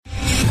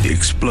The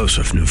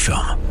explosive new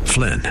film,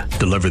 Flynn,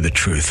 deliver the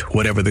truth,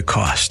 whatever the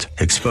cost,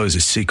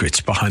 exposes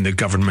secrets behind the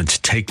government's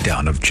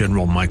takedown of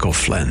General Michael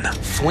Flynn.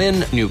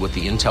 Flynn knew what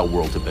the intel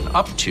world had been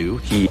up to.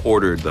 He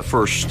ordered the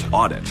first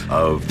audit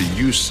of the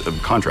use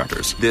of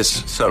contractors.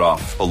 This set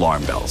off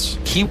alarm bells.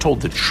 He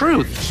told the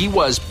truth. He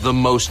was the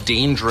most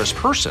dangerous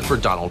person for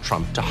Donald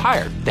Trump to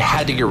hire. They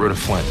had to get rid of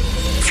Flynn.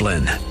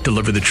 Flynn,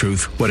 deliver the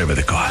truth, whatever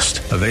the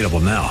cost. Available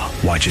now.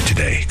 Watch it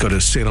today. Go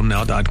to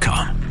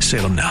salemnow.com.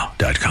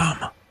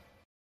 salemnow.com.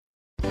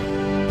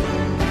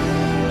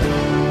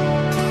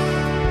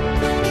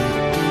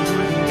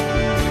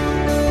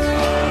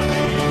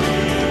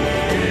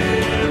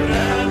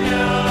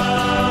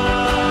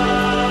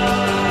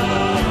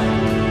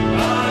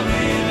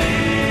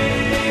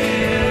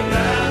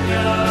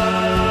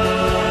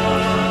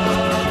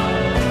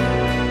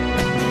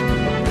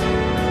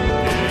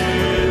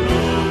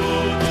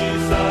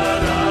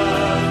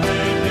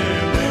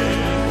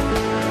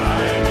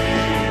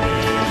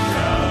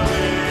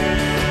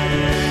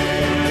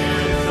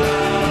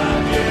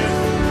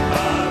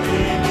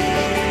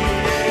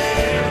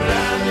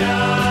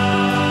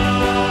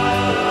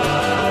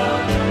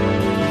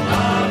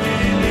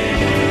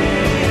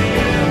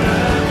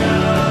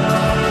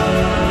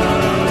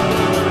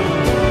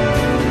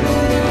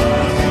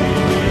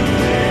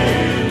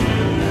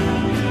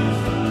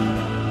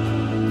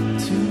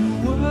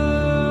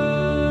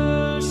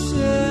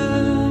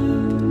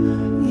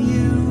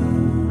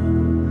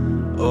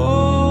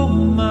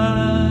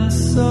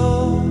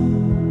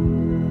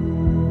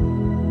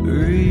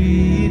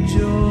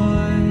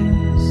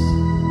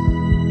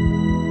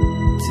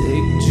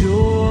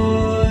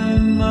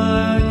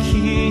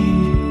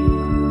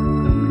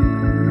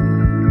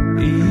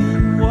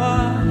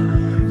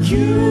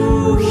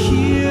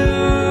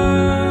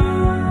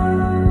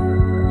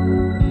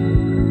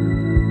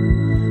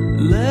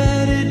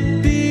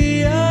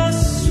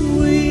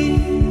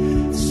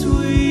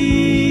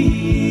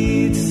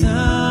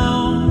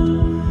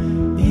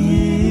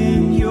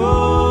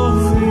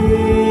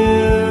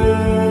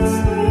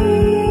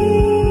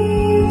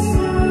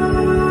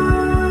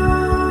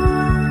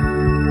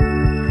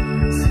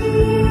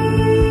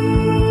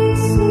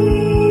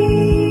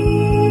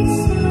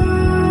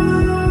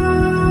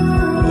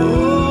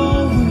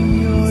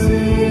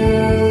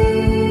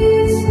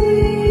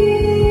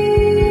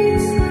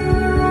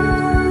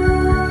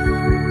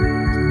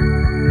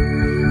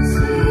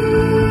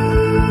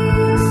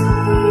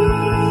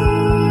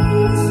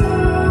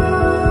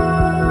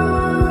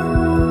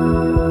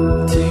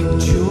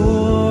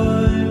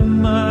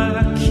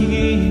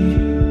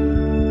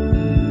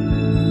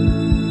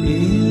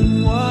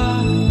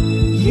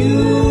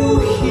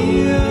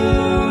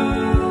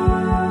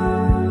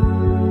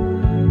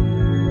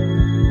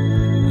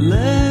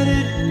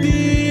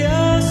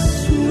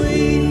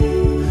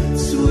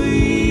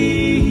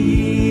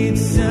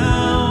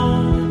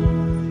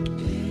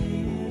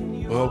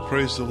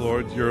 Praise the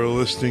Lord. You're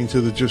listening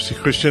to the Gypsy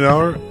Christian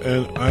Hour,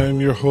 and I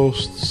am your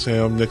host,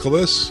 Sam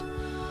Nicholas.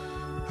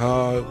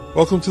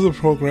 Welcome to the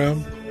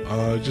program.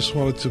 I just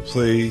wanted to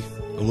play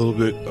a little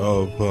bit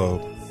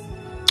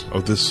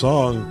of this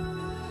song.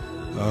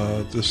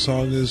 This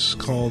song is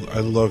called I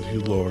Love You,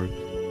 Lord,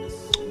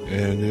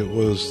 and it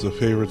was the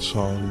favorite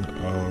song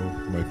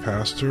of my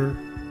pastor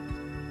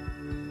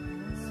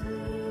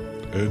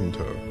and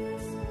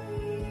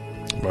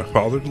my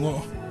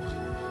father-in-law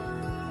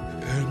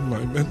and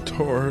my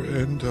mentor,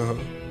 and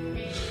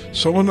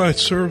someone I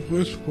served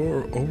with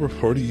for over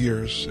 40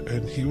 years,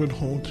 and he went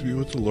home to be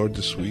with the Lord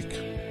this week.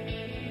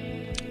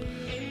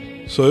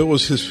 So it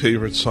was his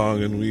favorite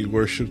song, and we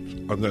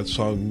worshiped on that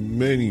song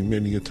many,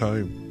 many a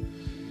time.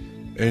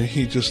 And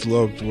he just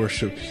loved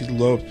worship. He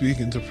loved being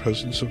in the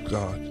presence of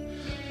God.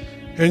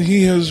 And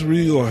he has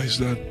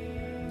realized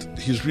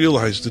he's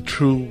realized the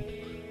true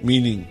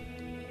meaning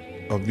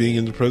of being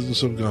in the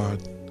presence of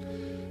God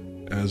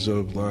as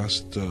of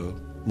last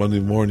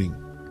Monday morning.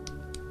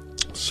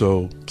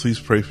 So please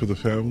pray for the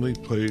family.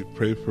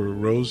 Pray for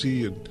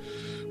Rosie, and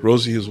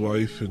Rosie, his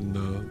wife, and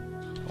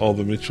all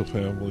the Mitchell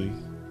family.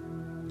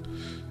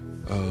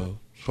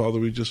 Father,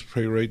 we just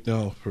pray right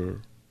now for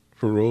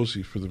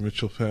Rosie, for the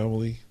Mitchell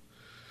family.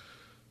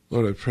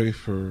 Lord, I pray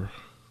for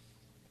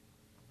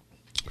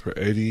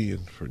Eddie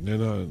and for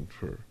Nina and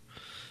for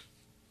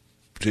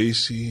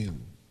JC,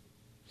 and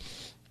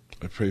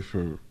I pray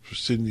for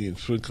Cindy and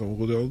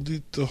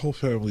Flinkum, the whole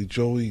family,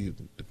 Joey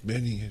and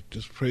Manny.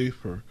 Just pray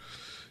for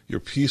your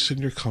peace and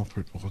your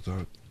comfort, Lord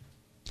God.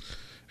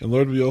 And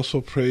Lord, we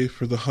also pray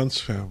for the Hunts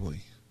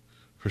family,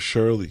 for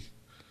Shirley,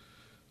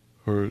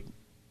 for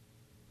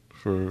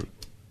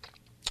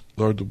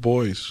Lord, the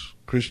boys,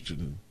 Christian.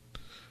 And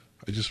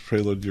I just pray,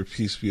 Lord, your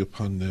peace be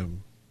upon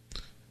them,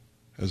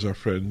 as our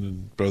friend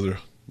and brother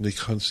Nick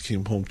Hunts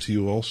came home to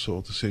you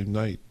also the same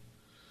night.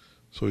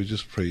 So we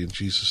just pray in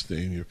Jesus'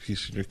 name, your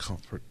peace and your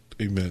comfort.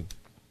 Amen.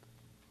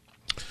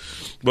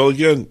 Well,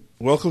 again,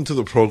 welcome to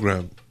the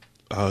program.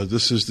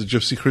 This is the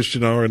Gypsy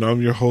Christian Hour, and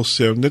I'm your host,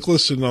 Sam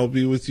Nicholas, and I'll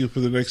be with you for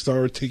the next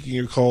hour taking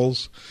your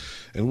calls.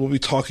 And we'll be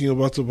talking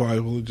about the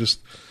Bible and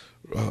just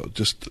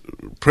just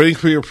praying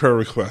for your prayer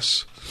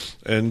requests.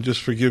 And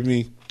just forgive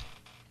me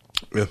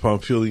if I'm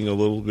feeling a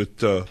little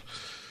bit,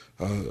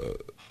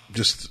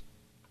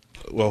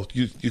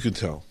 you can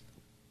tell.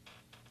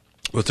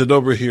 But the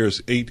number here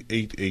is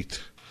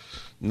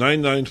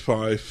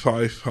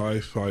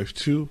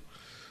 888-995-5552.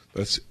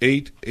 That's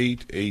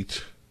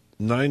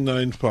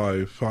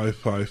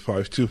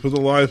 888-995-5552 for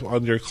the live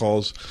on-air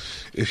calls.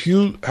 If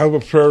you have a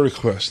prayer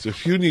request,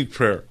 if you need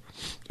prayer,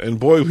 and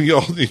boy, we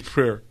all need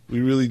prayer. We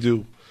really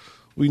do.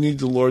 We need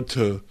the Lord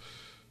to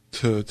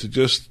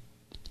just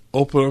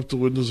open up the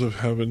windows of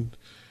heaven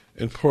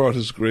and pour out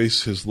His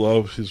grace, His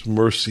love, His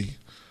mercy.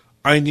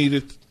 I need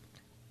it.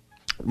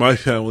 My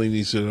family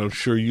needs it. I'm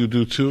sure you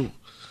do too.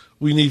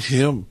 We need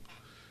Him.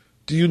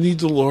 Do you need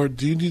the Lord?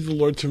 Do you need the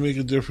Lord to make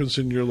a difference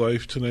in your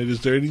life tonight?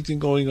 Is there anything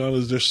going on?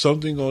 Is there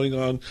something going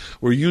on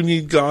where you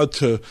need God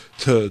to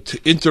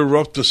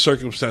interrupt the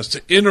circumstance,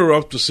 to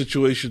interrupt the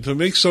situation, to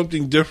make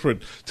something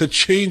different, to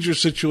change your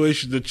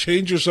situation, to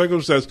change your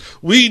circumstance?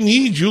 We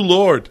need you,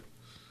 Lord.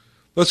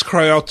 Let's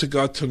cry out to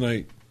God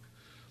tonight.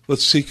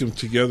 Let's seek Him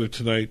together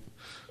tonight.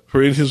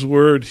 For in His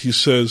Word, He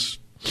says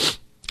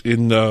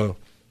in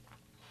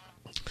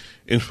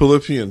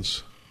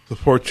Philippians, the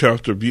 4th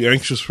chapter, be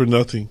anxious for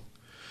nothing,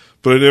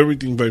 but in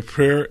everything by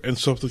prayer and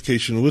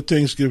supplication with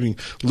thanksgiving,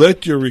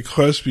 let your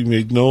requests be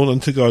made known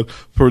unto God,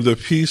 for the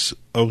peace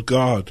of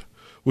God,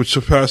 which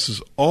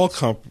surpasses all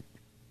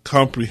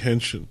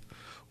comprehension,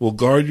 will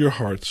guard your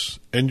hearts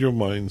and your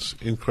minds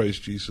in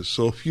Christ Jesus.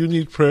 So if you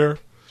need prayer,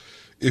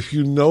 if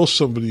you know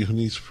somebody who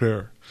needs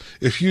prayer,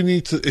 if you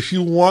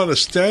want to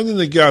stand in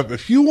the gap,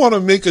 if you want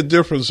to make a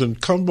difference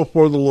and come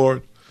before the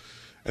Lord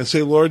and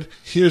say, Lord,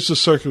 here's the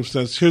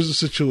circumstance, here's the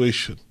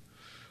situation.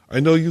 I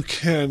know you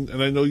can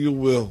and I know you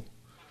will.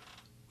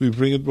 We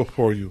bring it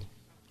before you.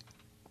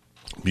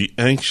 Be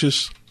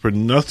anxious for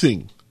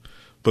nothing,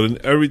 but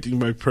in everything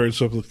by prayer and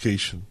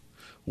supplication,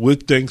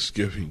 with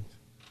thanksgiving.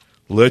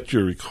 Let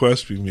your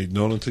request be made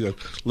known unto God.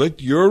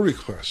 Let your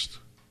request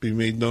be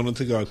made known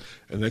unto God.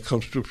 And that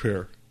comes through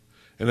prayer.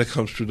 And that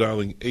comes through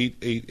dialing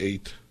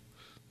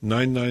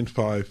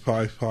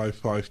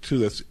 888-995-5552.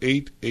 That's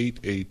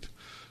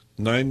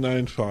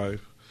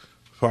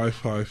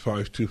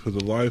 888-995-5552 for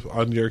the live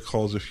on-air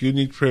calls. If you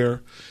need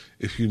prayer,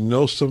 if you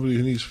know somebody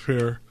who needs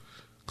prayer,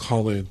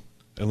 call in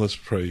and let's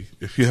pray.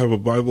 If you have a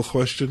Bible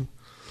question,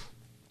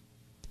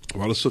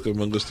 about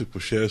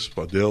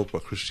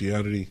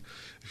Christianity,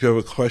 if you have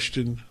a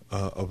question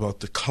about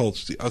the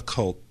cults, the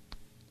occult,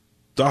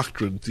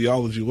 doctrine,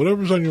 theology,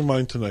 whatever's on your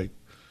mind tonight,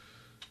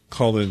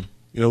 call in.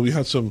 You know, we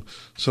had some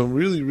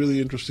really,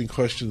 really interesting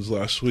questions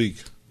last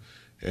week.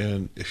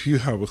 And if you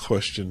have a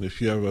question,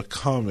 if you have a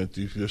comment,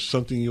 if there's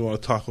something you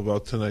want to talk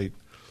about tonight,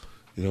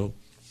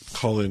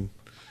 call in.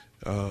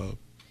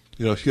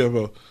 If you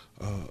have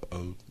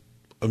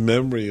a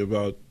memory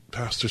about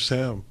Pastor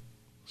Sam,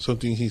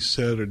 something he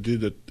said or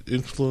did that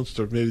influenced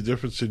or made a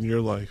difference in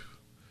your life,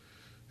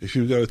 if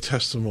you've got a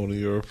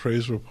testimony or a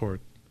praise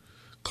report,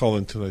 call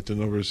in tonight. The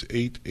number is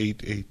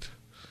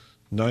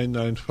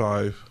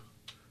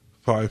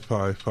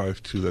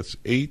 888-995-5552. That's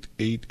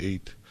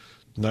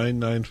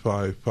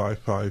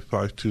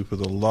 888-995-5552 for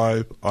the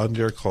live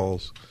on-air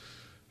calls.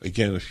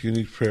 Again, if you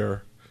need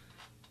prayer,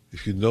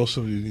 if you know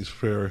somebody who needs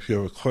prayer, if you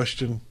have a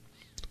question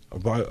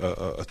about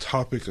a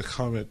topic, a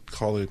comment,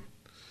 call in.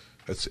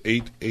 That's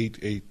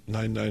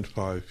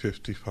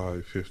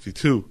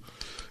 888-995-5552.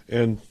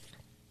 And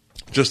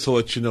just to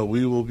let you know,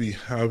 we will be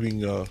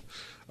having a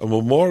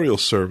memorial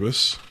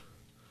service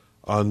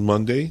on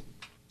Monday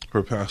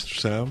for Pastor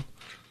Sam.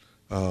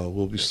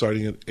 We'll be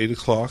starting at 8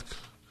 o'clock,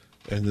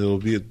 and it'll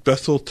be at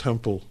Bethel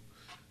Temple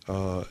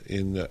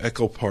in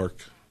Echo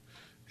Park.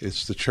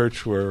 It's the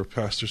church where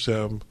Pastor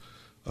Sam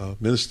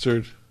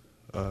ministered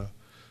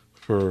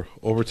for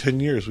over 10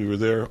 years. We were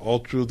there all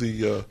through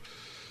the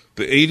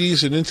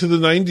 80s and into the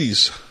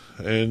 90s,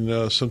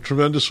 and some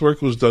tremendous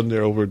work was done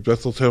there over at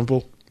Bethel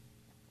Temple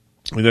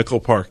in Echo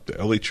Park,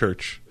 the LA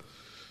Church.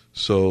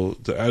 So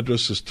the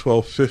address is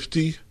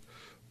 1250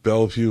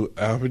 Bellevue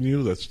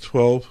Avenue. That's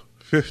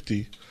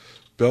 1250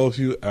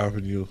 Bellevue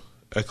Avenue,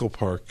 Echo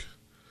Park,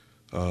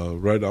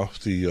 right off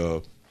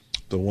the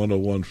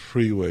 101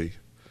 freeway.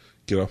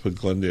 Get off at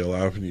Glendale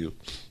Avenue.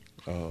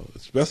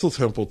 It's Bethel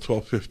Temple,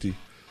 1250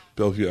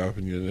 Bellevue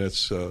Avenue, and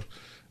that's at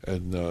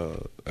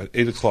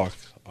 8 o'clock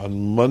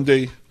on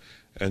Monday,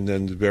 and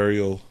then the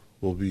burial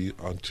will be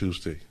on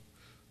Tuesday.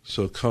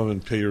 So come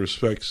and pay your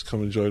respects.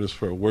 Come and join us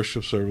for a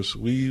worship service.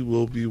 We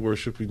will be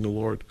worshiping the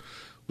Lord.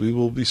 We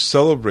will be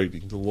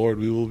celebrating the Lord.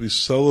 We will be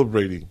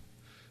celebrating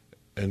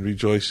and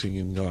rejoicing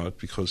in God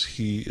because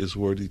He is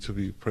worthy to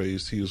be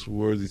praised. He is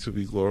worthy to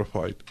be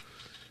glorified.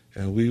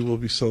 And we will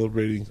be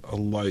celebrating a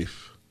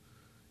life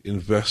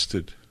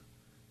invested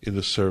in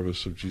the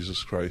service of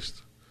Jesus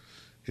Christ.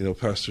 You know,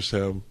 Pastor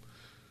Sam,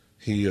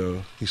 he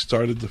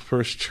started the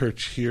first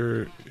church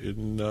here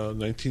in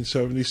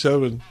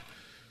 1977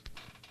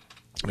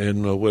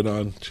 and went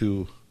on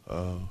to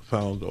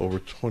found over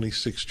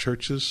 26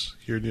 churches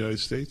here in the United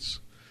States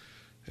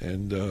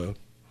and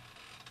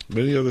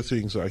many other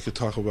things I could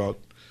talk about.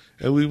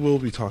 And we will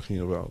be talking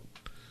about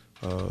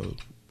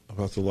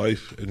the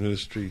life and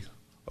ministry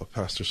of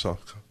Pastor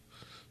Safka.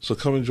 So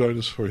come and join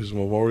us for his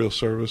memorial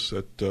service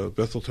at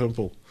Bethel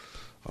Temple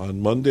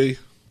on Monday,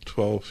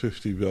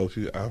 1250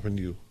 Bellevue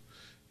Avenue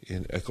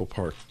in Echo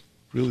Park.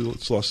 Really,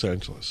 it's Los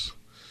Angeles.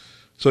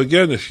 So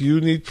again, if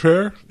you need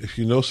prayer, if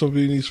you know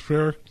somebody needs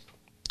prayer,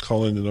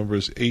 call in. The number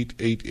is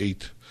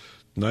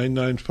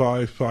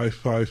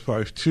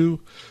 888-995-5552.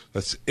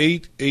 That's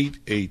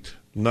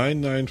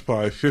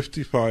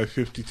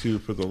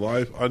 888-995-5552 for the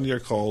live on-air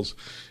calls.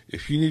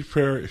 If you need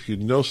prayer, if you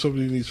know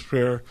somebody needs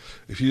prayer,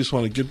 if you just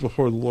want to get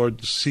before the Lord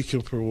to seek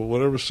Him for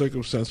whatever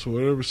circumstance,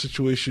 whatever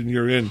situation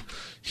you're in,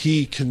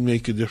 He can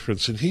make a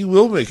difference, and He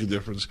will make a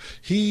difference.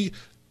 He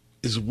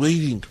is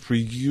waiting for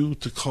you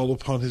to call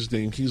upon His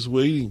name. He's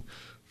waiting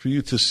for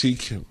you to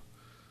seek Him.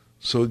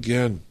 So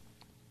again,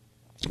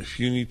 if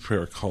you need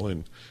prayer, call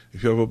in.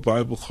 If you have a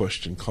Bible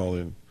question, call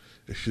in.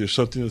 If there's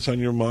something that's on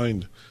your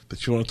mind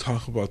that you want to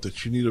talk about,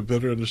 that you need a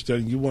better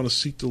understanding, you want to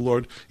seek the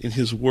Lord in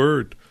His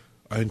Word,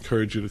 I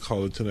encourage you to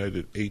call in tonight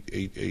at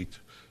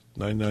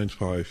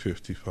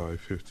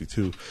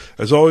 888-995-5552.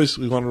 As always,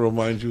 we want to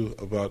remind you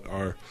about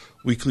our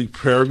weekly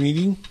prayer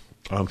meeting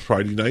on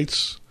Friday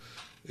nights.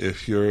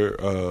 If you're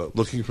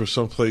looking for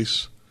some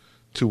place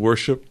to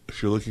worship,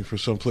 if you're looking for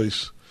some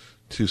place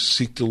to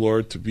seek the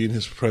Lord, to be in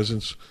His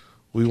presence,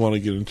 we want to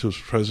get into His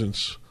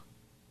presence.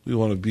 We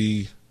want to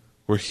be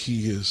where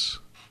He is.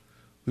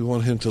 We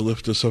want Him to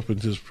lift us up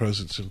into His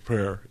presence in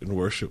prayer and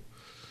worship.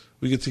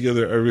 We get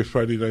together every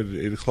Friday night at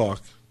 8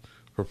 o'clock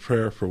for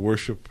prayer, for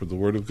worship, for the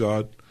Word of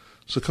God.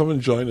 So come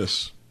and join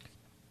us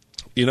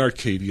in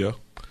Arcadia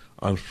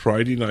on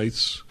Friday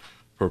nights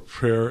for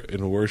prayer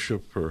and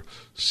worship, for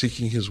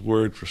seeking His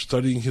Word, for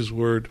studying His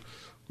Word.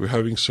 We're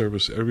having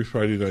service every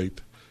Friday night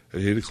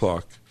at 8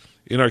 o'clock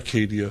in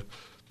Arcadia.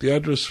 The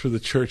address for the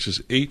church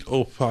is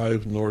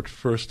 805 North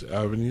 1st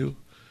Avenue.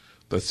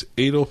 That's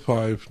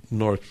 805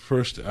 North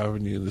 1st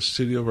Avenue in the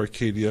city of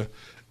Arcadia,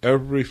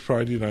 every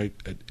Friday night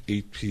at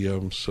 8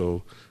 p.m.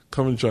 So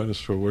come and join us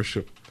for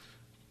worship.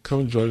 Come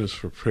and join us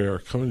for prayer.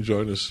 Come and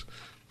join us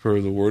for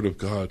the Word of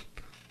God.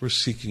 We're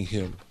seeking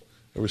Him,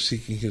 and we're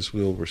seeking His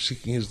will. We're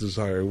seeking His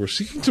desire. We're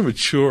seeking to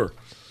mature.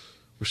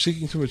 We're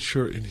seeking to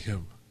mature in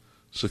Him.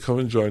 So come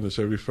and join us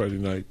every Friday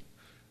night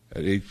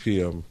at 8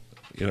 p.m.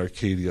 in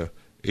Arcadia,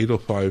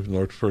 805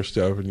 North 1st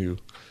Avenue.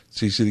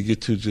 It's easy to get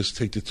to. Just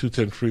take the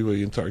 210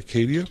 freeway into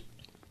Arcadia,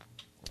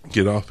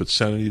 get off at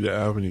Santa Anita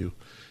Avenue,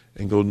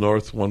 and go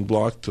north one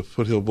block to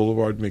Foothill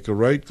Boulevard, make a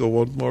right, go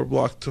one more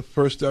block to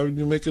 1st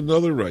Avenue, make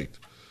another right.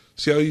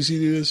 See how easy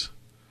it is?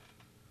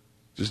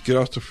 Just get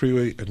off the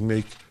freeway and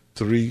make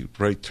 3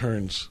 right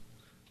turns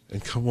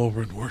and come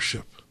over and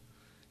worship.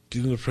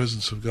 Get in the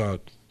presence of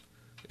God.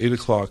 8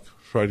 o'clock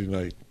Friday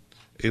night,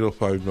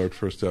 805 North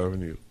 1st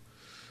Avenue.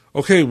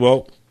 Okay,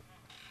 well,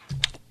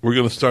 we're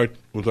going to start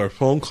with our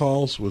phone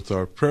calls, with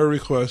our prayer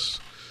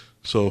requests.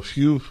 So if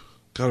you've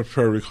got a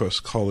prayer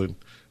request, call in.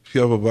 If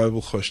you have a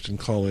Bible question,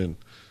 call in.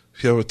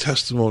 If you have a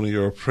testimony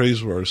or a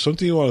praise word,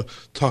 something you want to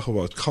talk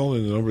about, call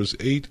in. The number is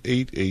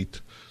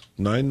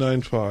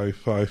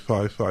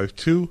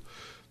 888-995-5552.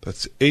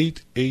 That's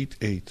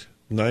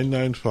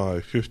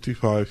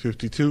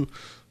 888-995-5552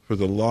 for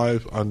the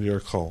live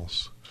on-air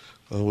calls.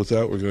 With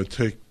that, we're going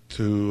to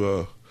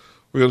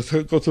go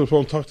to the phone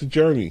and talk to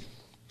Jeremy.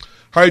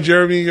 Hi,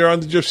 Jeremy. You're on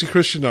the Gypsy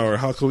Christian Hour.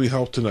 How can we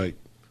help tonight?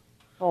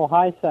 Oh,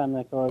 hi, Sam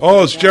Nicholas.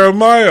 Oh, it's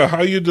Jeremiah.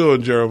 How you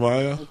doing,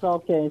 Jeremiah? It's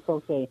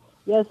okay.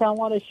 Yes, I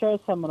want to share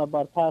something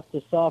about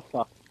Pastor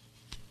Safka.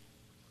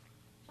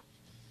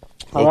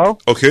 Hello?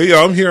 Okay,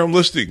 yeah, I'm here. I'm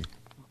listening.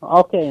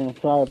 Okay,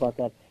 sorry about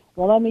that.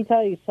 Well, let me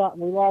tell you something.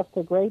 We lost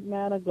a great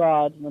man of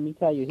God. Let me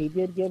tell you, he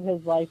did give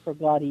his life for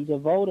God. He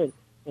devoted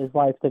his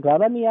life to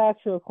God. Let me ask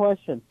you a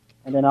question,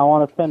 and then I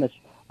want to finish.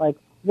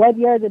 What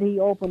year did he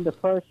open the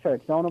first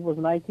church? Don't it was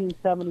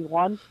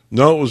 1971?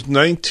 No, it was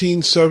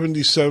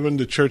 1977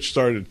 the church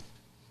started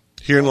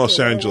here in Los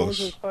Angeles. What was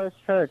his first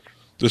church?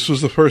 This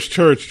was the first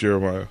church,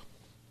 Jeremiah.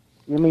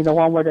 You mean the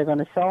one where they're going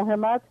to show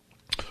him at?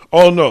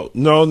 Oh, no,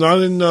 not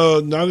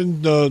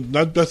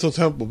Bethel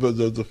Temple, but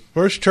the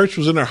first church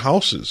was in our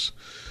houses.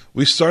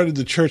 We started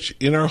the church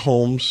in our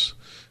homes.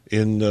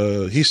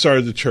 He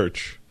started the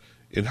church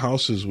in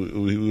houses.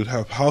 We would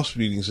have house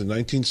meetings in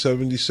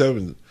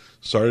 1977.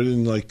 Started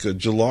in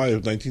July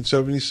of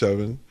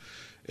 1977,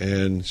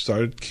 and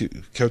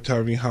kept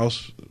having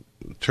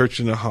church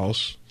in a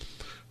house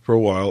for a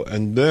while,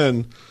 and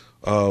then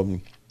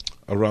around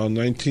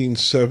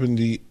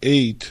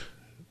 1978,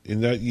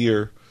 in that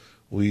year,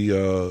 we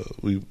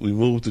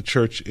moved the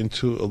church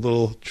into a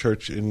little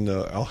church in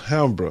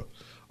Alhambra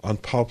on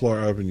Poplar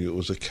Avenue. It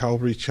was a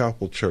Calvary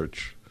Chapel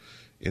church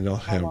in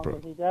Alhambra. How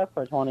long was he there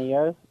for? 20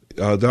 years.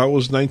 That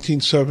was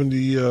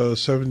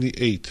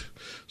 1978.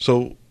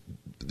 So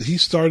he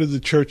started the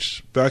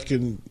church back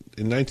in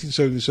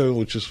 1977,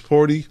 which is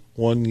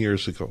 41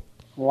 years ago.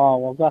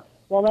 Wow.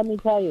 Well, let me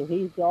tell you,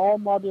 he's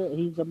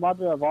the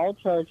mother of all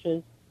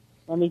churches.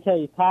 Let me tell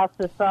you,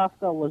 Pastor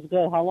Safka was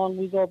good. How long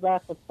we go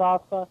back with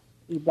Safka?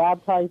 He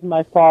baptized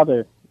my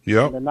father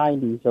Yep. in the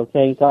 90s,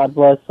 okay? God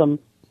bless him.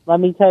 Let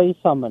me tell you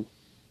something.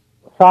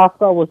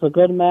 Safka was a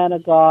good man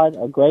of God,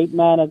 a great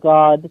man of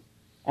God,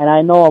 and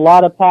I know a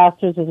lot of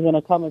pastors is going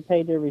to come and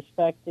pay their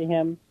respect to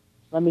him.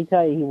 Let me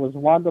tell you, he was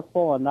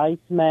wonderful, a nice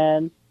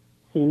man.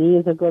 Sini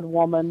is a good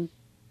woman.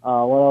 What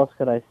else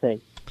could I say?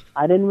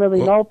 I didn't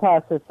really know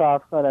Pastor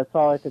Safka. That's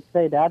all I could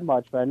say that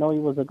much, but I know he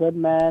was a good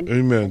man.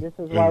 Amen. And this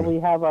is why we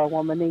have our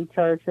woman-aid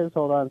churches.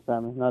 Hold on,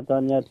 Sam. Not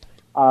done yet.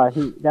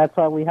 That's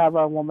why we have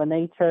our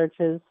woman-aid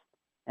churches,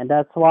 and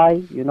that's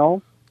why, you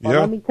know. But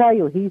let me tell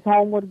you, he's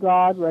home with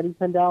God, ready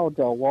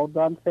Pendaldo. Well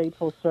done,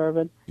 faithful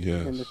servant,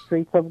 in the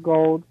streets of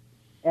gold.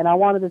 And I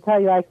wanted to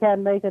tell you, I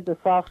can't make it to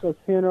Safka's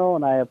funeral,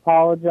 and I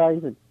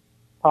apologize. It's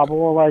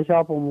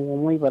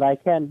probably, but I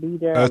can't be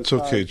there. That's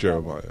okay,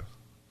 Jeremiah.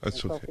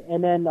 That's okay.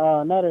 And then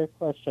another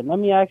question. Let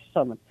me ask you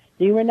something.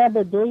 Do you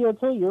remember Duyo,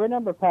 too? You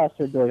remember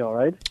Pastor Duyo,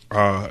 right?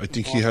 I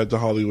think he had the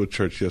Hollywood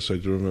Church. Yes, I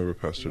do remember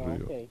Pastor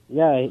Duyo. Okay.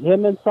 Yeah,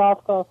 him and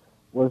Safka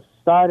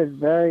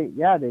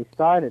they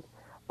started.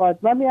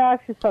 But let me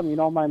ask you something, you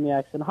don't mind me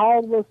asking. How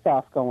old was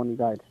Safka when he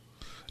died?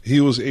 He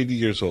was 80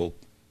 years old.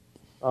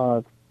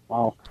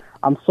 Wow.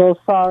 I'm so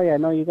sorry. I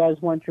know you guys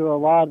went through a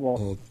lot.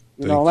 Well,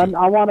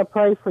 I want to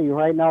pray for you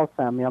right now,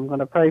 Sammy. I'm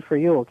going to pray for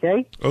you,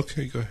 okay?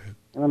 Okay, go ahead.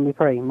 Let me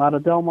pray.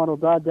 Maradel,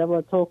 Maradel,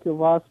 Devla, Tokyo,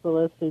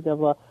 Vaspalisi,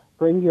 Devla,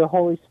 bring your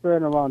Holy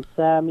Spirit around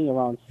Sammy,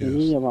 around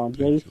Sini, around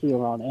JC,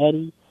 around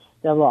Eddie.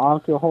 Devla,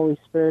 Uncle, Holy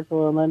Spirit,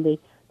 Lindy.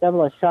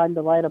 Devla, shine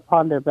the light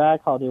upon their back,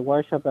 how they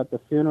worship at the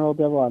funeral,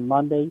 Devla, on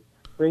Monday.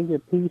 Bring your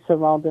peace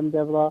around them,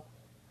 Devla.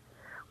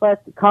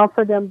 But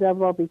comfort them,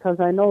 Devla, because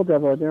I know,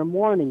 Devla, they're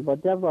mourning.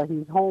 But, Devla,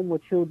 he's home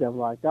with you,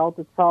 Devla. I doubt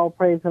it's all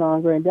praise and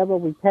honor. And, Devla,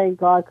 we thank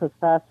God because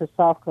Pastor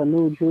Safka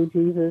knew you,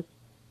 Jesus,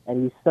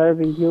 and he's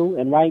serving you.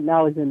 And right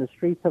now he's in the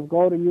streets of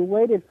gold, and you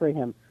waited for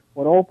him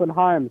with open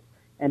arms.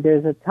 And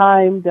there's a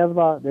time,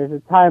 Devla, there's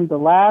a time to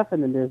laugh,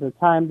 and then there's a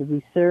time to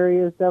be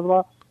serious,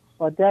 Devla.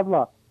 But,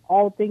 Devla,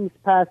 all things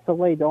pass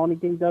away. The only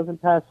thing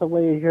doesn't pass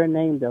away is your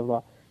name,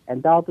 Devla.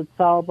 And doubted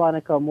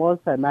Salbanica was,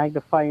 I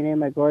magnify your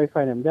name, I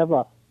glorify your name.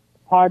 Devla,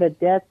 part of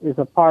death is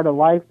a part of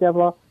life,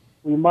 Devla.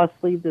 We must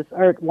leave this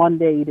earth one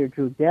day either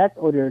through death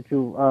or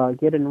to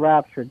get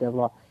enraptured,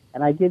 Devla.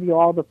 And I give you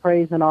all the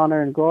praise and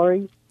honor and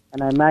glory,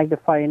 and I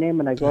magnify your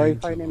name and I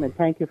glorify your name. And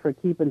thank you for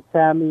keeping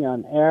Sammy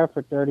on air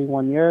for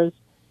 31 years.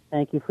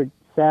 Thank you for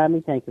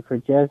Sammy. Thank you for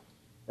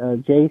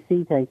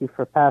JC. Thank you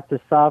for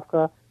Pastor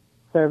Safka,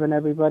 serving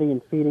everybody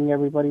and feeding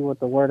everybody with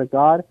the Word of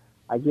God.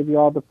 I give you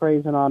all the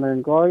praise and honor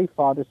and glory,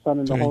 Father, Son,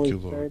 and the Holy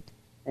Spirit.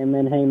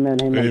 Amen,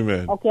 amen, amen.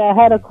 Amen. Okay, I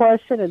had a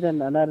question, and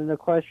then another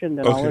question,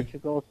 then I'll let you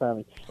go,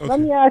 Sammy. Okay. Let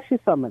me ask you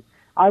something.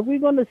 Are we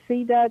going to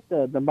see that,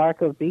 the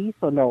mark of beast,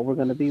 or no? We're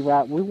going to be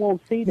we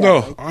won't see that. No,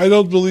 right? I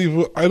don't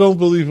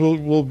believe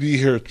we'll be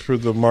here for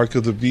the mark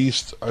of the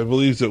beast. I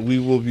believe that we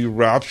will be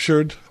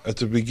raptured at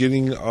the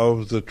beginning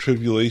of the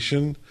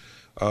tribulation,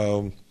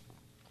 and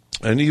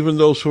even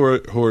those who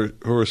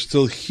are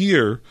still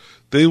here,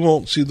 they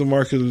won't see the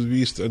mark of the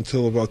beast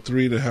until about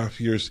 3.5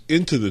 years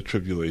into the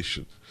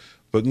tribulation.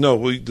 But no,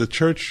 the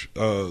church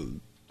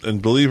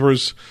and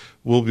believers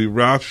will be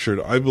raptured,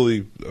 I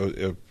believe,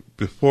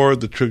 before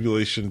the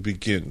tribulation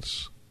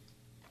begins.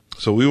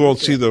 So we won't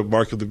see the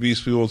mark of the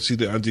beast, we won't see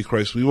the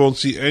Antichrist, we won't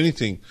see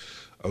anything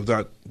of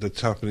that's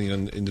happening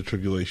in the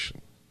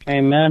tribulation.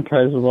 Amen.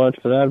 Praise the Lord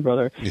for that,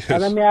 brother. Yes.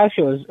 And let me ask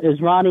you,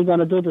 is Ronnie going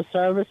to do the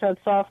service at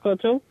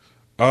Safka too?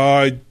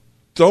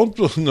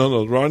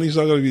 No, Ronnie's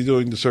not going to be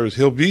doing the service.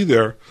 He'll be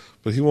there,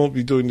 but he won't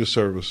be doing the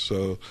service.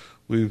 So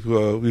we've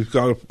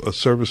got a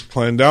service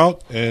planned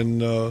out,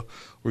 and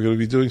we're going to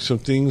be doing some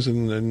things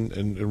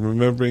and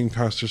remembering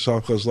Pastor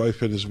Safka's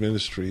life and his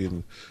ministry.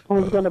 And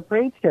who's going to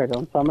preach here?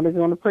 Somebody's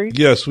going to preach?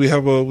 Yes, we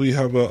have a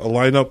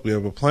lineup. We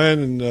have a plan,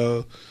 and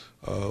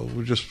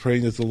we're just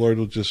praying that the Lord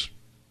will just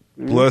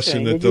bless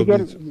and that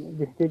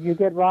Did you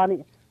get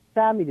Ronnie?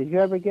 Sammy, did you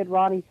ever get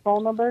Ronnie's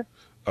phone number?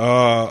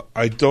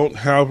 I don't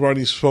have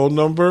Ronnie's phone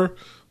number,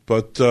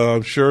 but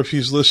I'm sure if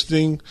he's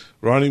listening,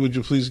 Ronnie, would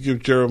you please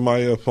give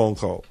Jeremiah a phone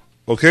call?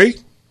 Okay?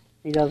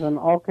 He doesn't.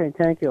 Okay,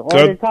 thank you.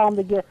 Or tell him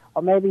to get,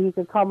 or maybe he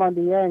could come on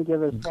the air and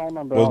give his phone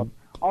number out.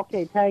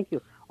 Okay, thank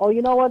you. Oh,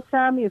 you know what,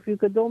 Sammy? If you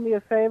could do me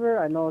a favor,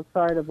 I know it's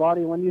sorry to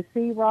bother you. When you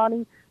see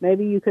Ronnie,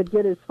 maybe you could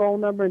get his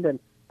phone number, and then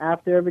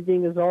after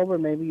everything is over,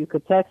 maybe you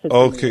could text it to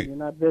me when you're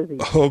not busy.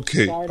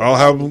 Okay, I'll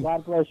have him.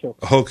 God bless you.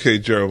 Okay,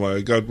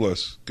 Jeremiah. God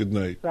bless. Good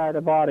night. Sorry to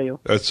bother you.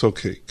 That's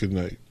okay. Good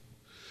night.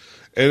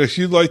 And if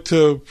you'd like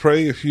to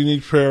pray, if you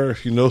need prayer,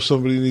 if you know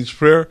somebody needs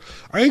prayer,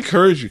 I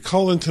encourage you,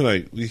 call in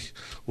tonight.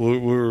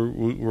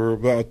 We're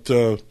about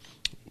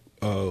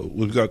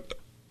we've got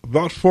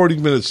about 40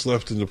 minutes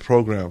left in the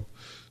program,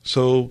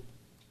 so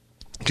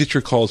get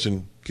your calls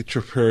in, get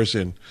your prayers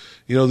in.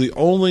 You know, the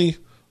only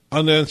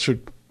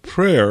unanswered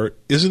prayer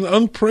is an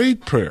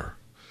unprayed prayer.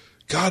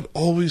 God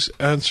always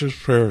answers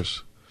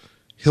prayers.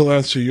 He'll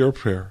answer your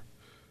prayer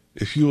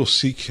if you will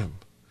seek Him.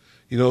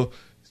 You know,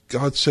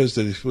 God says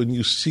that when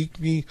you seek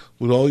me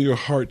with all your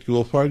heart, you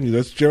will find me.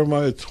 That's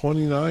Jeremiah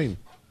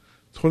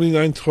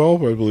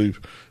 29:12, I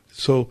believe.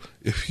 So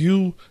if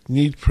you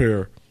need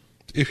prayer,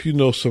 if you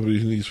know somebody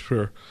who needs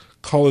prayer,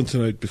 call in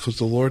tonight because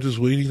the Lord is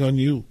waiting on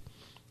you.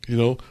 You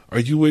know, are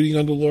you waiting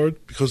on the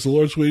Lord? Because the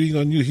Lord's waiting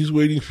on you. He's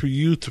waiting for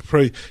you to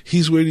pray.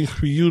 He's waiting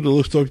for you to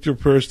lift up your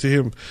prayers to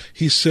Him.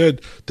 He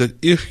said that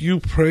if you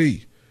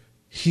pray,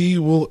 He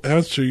will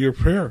answer your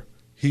prayer.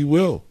 He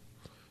will.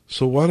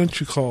 So why don't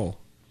you call?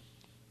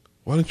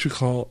 Why don't you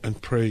call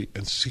and pray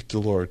and seek the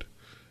Lord?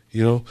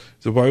 You know,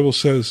 the Bible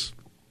says,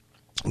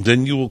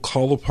 then you will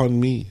call upon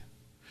me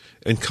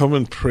and come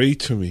and pray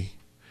to me,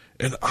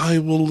 and I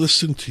will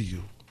listen to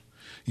you.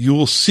 You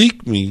will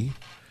seek me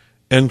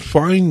and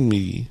find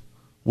me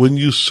when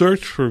you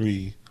search for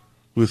me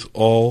with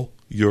all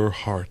your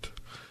heart.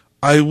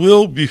 I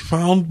will be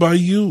found by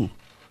you,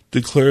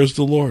 declares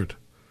the Lord.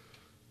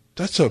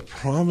 That's a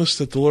promise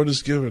that the Lord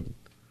has given,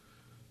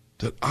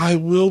 that I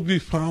will be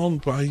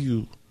found by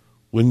you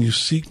when you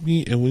seek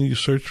me and when you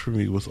search for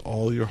me with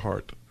all your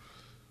heart.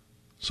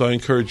 So I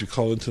encourage you,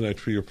 call in tonight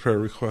for your prayer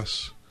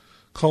requests.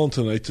 Call in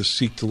tonight to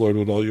seek the Lord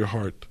with all your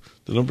heart.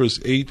 The number is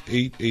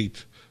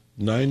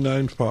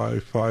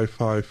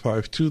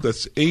 888-995-5552.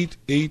 That's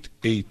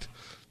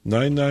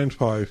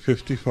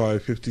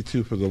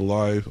 888-995-5552 for the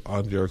live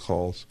on-air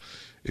calls.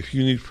 If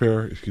you need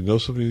prayer, if you know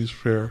somebody needs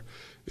prayer,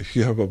 if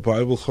you have a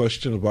Bible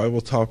question, a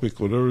Bible topic,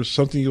 whatever,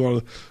 something you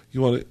want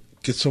to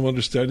get some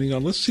understanding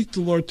on, let's seek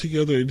the Lord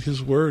together in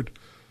His Word.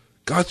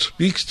 God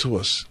speaks to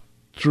us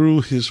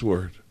through His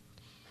Word.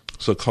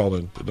 So call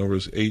in. The number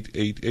is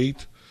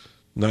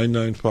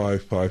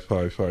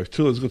 888-995-5552.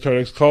 Let's go to our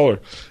next caller,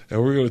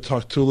 and we're going to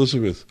talk to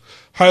Elizabeth.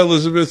 Hi,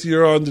 Elizabeth.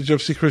 You're on the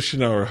Gypsy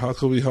Christian Hour. How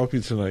can we help you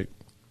tonight?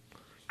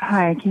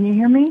 Hi, can you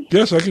hear me?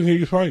 Yes, I can hear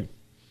you fine.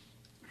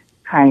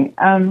 Hi.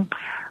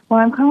 Well,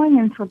 I'm calling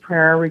in for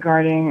prayer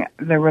regarding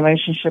the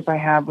relationship I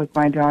have with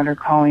my daughter,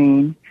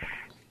 Colleen.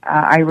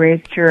 I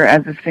raised her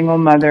as a single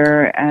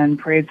mother, and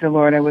praise the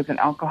Lord, I was an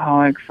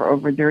alcoholic for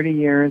over 30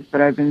 years,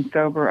 but I've been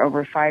sober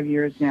over 5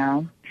 years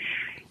now,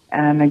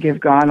 and I give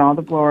God all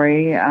the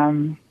glory.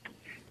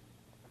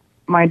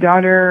 My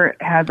daughter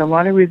has a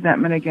lot of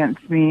resentment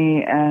against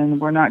me, and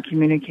we're not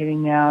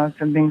communicating now.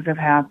 Some things have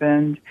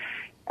happened,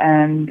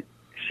 and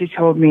she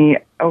told me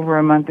over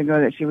a month ago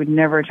that she would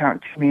never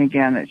talk to me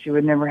again, that she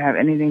would never have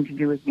anything to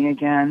do with me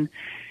again.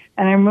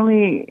 And I'm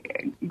really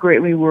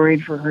greatly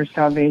worried for her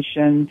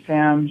salvation,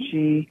 Sam.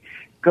 She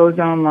goes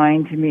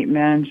online to meet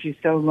men. She's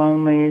so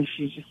lonely.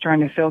 She's just trying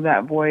to fill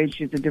that void.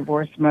 She's a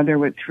divorced mother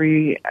with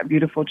 3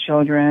 beautiful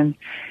children,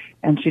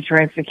 and she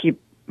tries to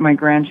keep my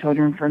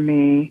grandchildren from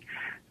me.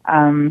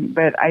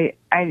 But I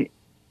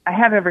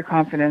have every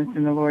confidence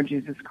in the Lord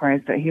Jesus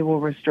Christ that He will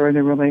restore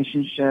the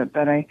relationship.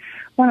 But I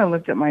want to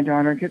lift up my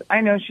daughter because I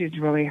know she's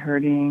really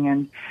hurting,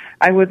 and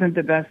I wasn't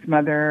the best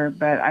mother,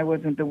 but I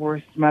wasn't the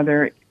worst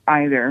mother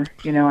either.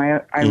 You know,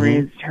 I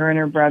raised her and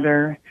her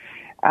brother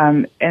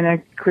in a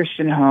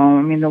Christian home.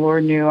 I mean, the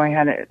Lord knew I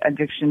had an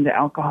addiction to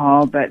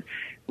alcohol, but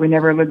we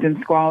never lived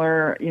in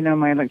squalor. You know,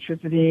 my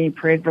electricity,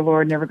 praise the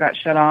Lord, never got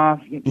shut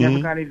off,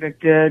 never got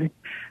evicted.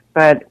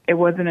 But it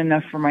wasn't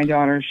enough for my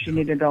daughter. She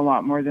needed a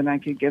lot more than I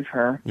could give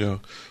her. Yeah.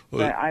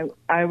 Well, but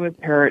I was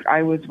hurt.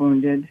 I was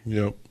wounded.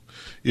 Yeah.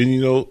 And,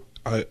 you know,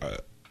 I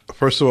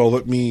first of all,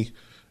 let me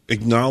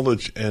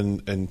acknowledge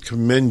and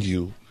commend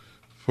you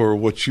for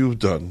what you've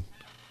done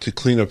to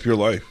clean up your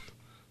life,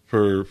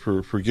 for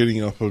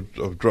getting off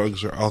of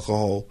drugs or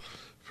alcohol,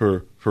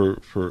 for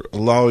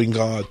allowing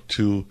God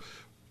to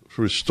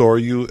restore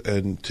you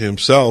and to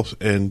Himself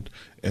and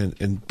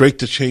break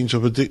the chains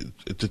of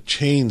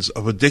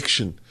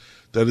addiction.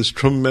 That is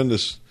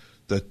tremendous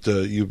that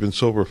you've been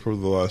sober for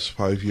the last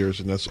 5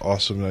 years, and that's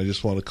awesome. And I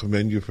just want to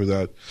commend you for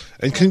that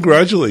and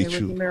congratulate you.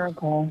 It was a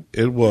miracle.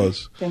 It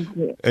was. Thank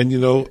you. And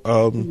you know,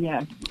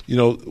 yes. You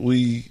know,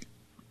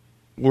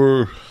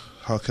 we're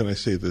how can I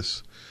say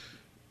this?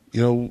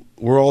 You know,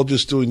 we're all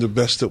just doing the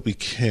best that we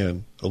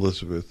can,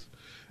 Elizabeth.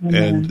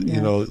 And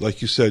you know,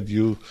 like you said,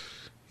 you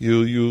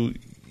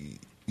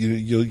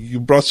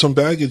brought some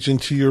baggage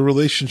into your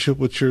relationship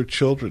with your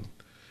children,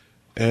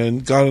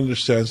 and God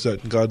understands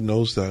that, and God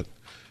knows that,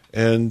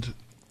 and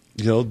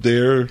you know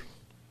they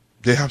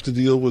have to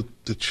deal with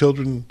the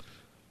children,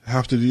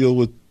 have to deal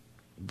with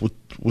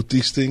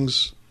these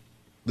things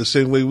the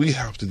same way we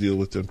have to deal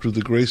with them through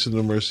the grace and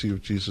the mercy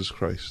of Jesus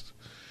Christ.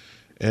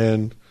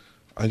 And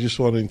I just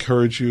want to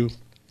encourage you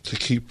to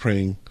keep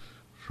praying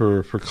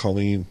for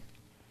Colleen,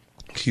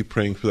 keep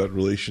praying for that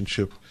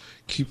relationship,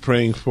 keep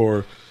praying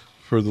for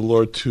the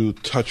Lord to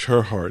touch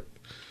her heart,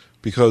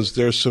 because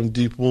there's some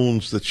deep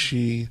wounds that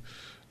she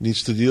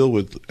needs to deal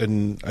with,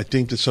 and I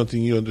think that's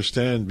something you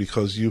understand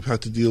because you've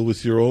had to deal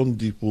with your own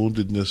deep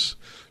woundedness,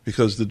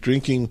 because the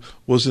drinking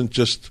was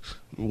just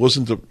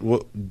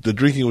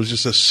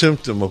a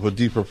symptom of a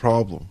deeper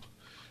problem,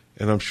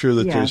 and I'm sure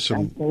that there's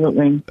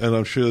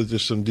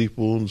some deep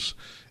wounds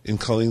in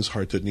Colleen's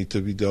heart that need to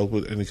be dealt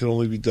with, and it can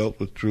only be dealt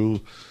with through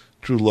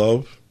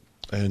love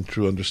and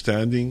through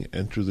understanding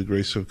and through the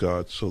grace of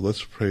God. So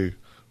let's pray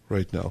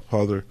right now.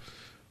 Father,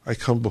 I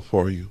come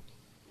before you.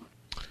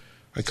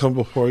 I come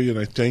before you, and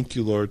I thank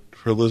you, Lord,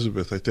 for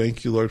Elizabeth. I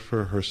thank you, Lord,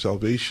 for her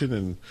salvation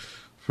and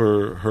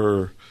for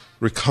her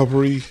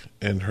recovery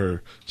and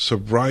her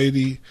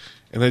sobriety.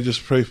 And I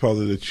just pray,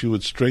 Father, that you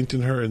would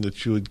strengthen her and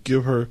that you would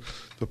give her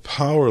the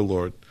power,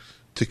 Lord,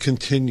 to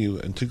continue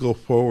and to go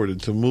forward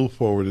and to move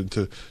forward and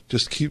to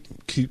just keep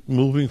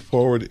moving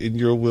forward in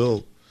your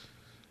will.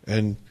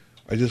 And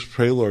I just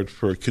pray, Lord,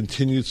 for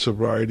continued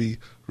sobriety,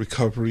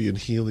 recovery, and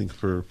healing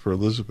for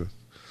Elizabeth.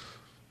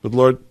 But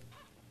Lord,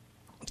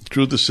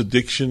 through this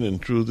addiction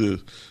and through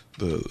the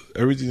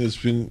everything that's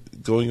been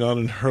going on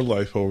in her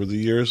life over the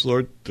years,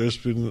 Lord, there's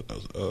been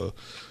a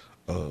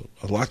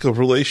lack of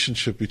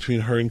relationship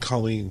between her and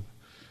Colleen.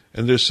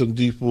 And there's some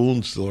deep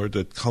wounds, Lord,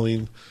 that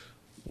Colleen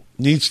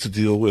needs to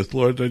deal with.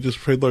 Lord, I just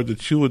pray, Lord,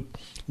 that you would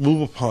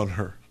move upon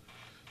her.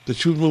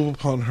 That you would move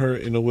upon her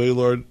in a way,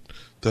 Lord,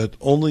 that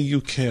only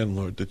you can,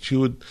 Lord. That you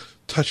would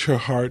touch her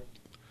heart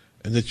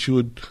and that you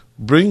would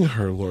bring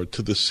her, Lord,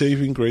 to the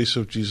saving grace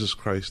of Jesus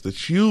Christ.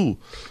 That you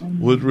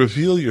would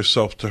reveal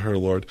yourself to her,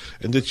 Lord,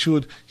 and that you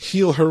would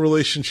heal her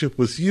relationship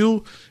with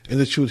you and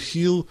that you would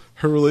heal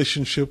her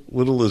relationship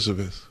with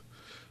Elizabeth.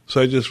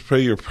 So I just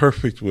pray your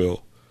perfect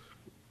will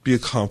be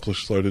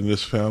accomplished, Lord, in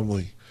this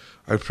family.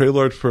 I pray,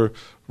 Lord, for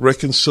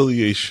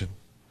reconciliation.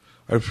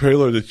 I pray,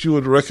 Lord, that you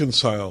would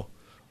reconcile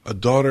a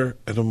daughter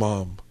and a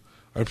mom.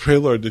 I pray,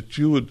 Lord, that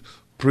you would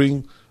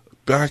bring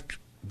back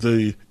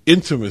the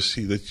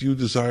intimacy that you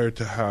desire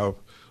to have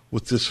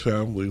with this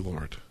family,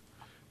 Lord.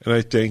 And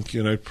I thank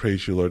you and I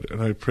praise you, Lord,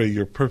 and I pray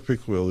your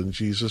perfect will in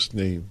Jesus'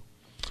 name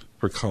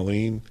for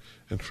Colleen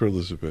and for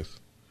Elizabeth.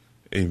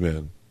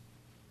 Amen.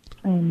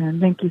 Amen.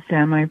 Thank you,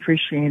 Sam. I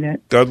appreciate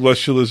it. God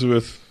bless you,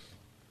 Elizabeth.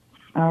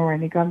 All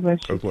righty. God bless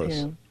you,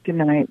 too. Good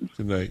night.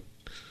 Good night.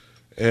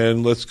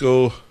 And let's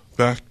go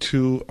back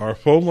to our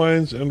phone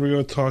lines, and we're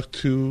going to talk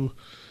to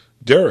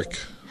Derek.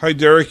 Hi,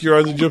 Derek. You're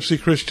on the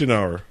Gypsy Christian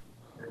Hour.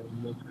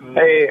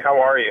 Hey, how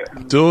are you?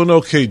 Doing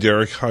okay,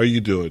 Derek. How are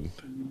you doing?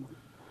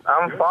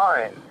 I'm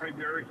fine.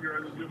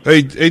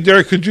 Hey,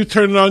 Derek, could you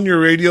turn on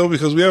your radio?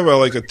 Because we have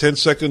like a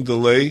 10-second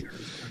delay,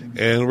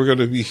 and we're going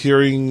to be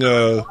hearing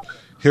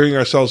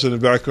ourselves in the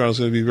background is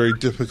going to be very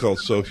difficult.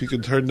 So if you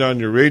can turn down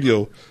your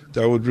radio,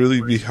 that would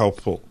really be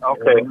helpful.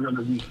 Okay. We're going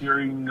to be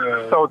hearing,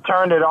 so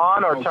turn it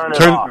on or turn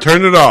it off?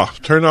 Turn it off.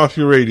 Turn off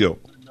your radio.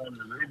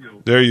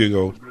 There you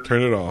go.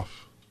 Turn it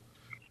off.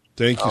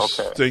 Thank you.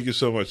 Okay. Thank you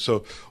so much.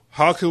 So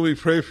how can we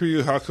pray for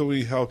you? How can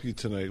we help you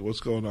tonight? What's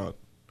going on?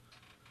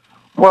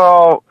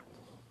 Well,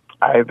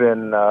 I've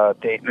been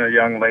dating a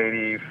young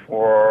lady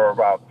for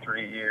about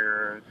 3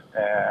 years,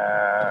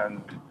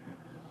 and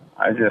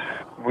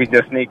we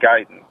just need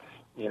guidance,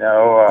 you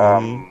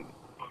know.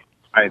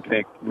 I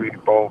think we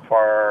both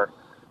are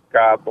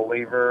God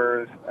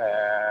believers,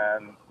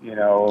 and you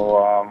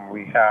know,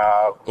 we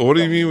have. What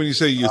do you mean when you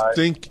say you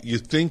think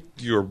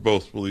you're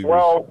both believers?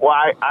 Well,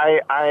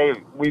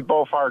 we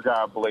both are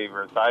God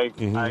believers. I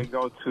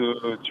go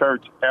to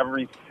church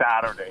every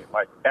Saturday.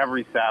 Like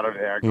every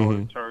Saturday, I go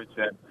to church,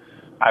 and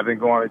I've been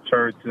going to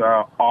church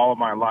all of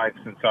my life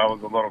since I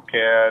was a little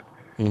kid,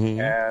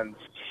 and.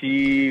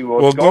 She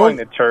was going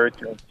to church,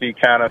 and she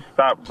kind of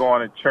stopped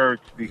going to church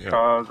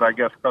because, I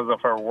guess, because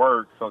of her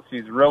work. So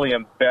she's really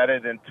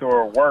embedded into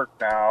her work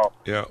now.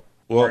 Yeah.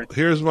 Well,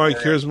 here's my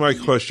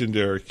question,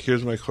 Derek.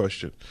 Here's my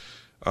question.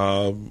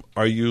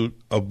 Are you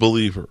a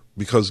believer?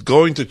 Because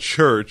going to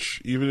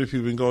church, even if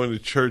you've been going to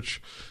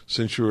church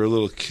since you were a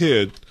little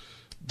kid,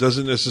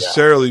 doesn't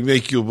necessarily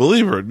make you a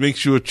believer. It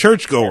makes you a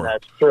churchgoer. And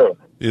that's true.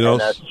 You know,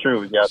 and that's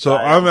true. Yes, so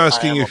I'm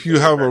asking if you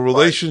have a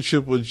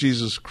relationship with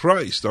Jesus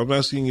Christ. I'm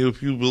asking you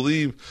if you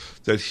believe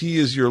that He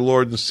is your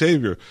Lord and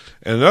Savior.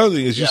 And another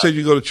thing is, you said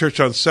you go to church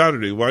on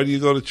Saturday. Why do you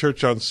go to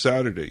church on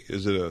Saturday?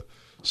 Is it a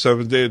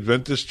Seventh-day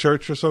Adventist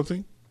church or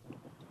something?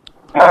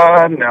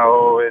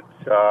 No,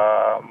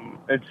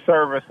 it's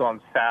service on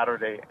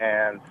Saturday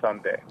and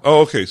Sunday. Oh,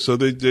 okay. So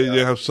they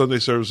have Sunday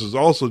services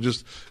also.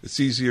 Just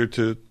it's easier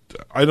to.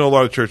 I know a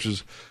lot of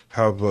churches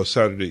have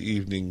Saturday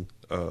evening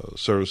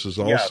services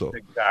also.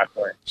 Yes,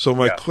 exactly. So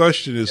my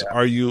question is,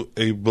 are you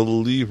a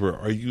believer?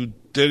 Are you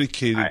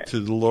dedicated to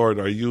the Lord?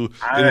 Are you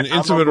in an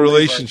intimate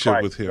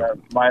relationship with Him? Yes.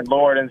 My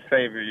Lord and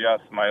Savior, yes.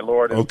 My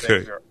Lord and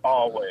Savior,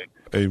 always.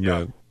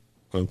 Amen.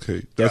 Yes.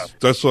 Okay.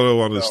 That's what I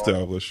want to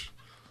establish.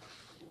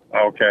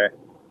 Okay.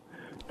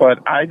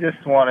 But I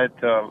just wanted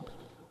to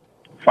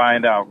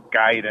find out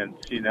guidance,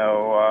 you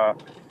know.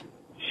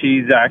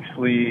 She's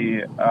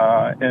actually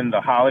in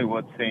the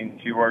Hollywood scene.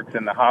 She works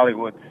in the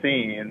Hollywood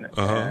scene.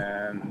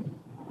 And,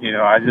 you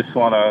know, I just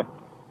want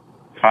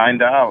to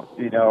find out,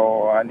 you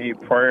know, I need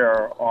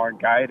prayer or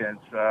guidance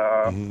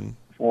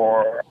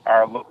for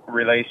our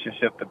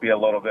relationship to be a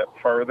little bit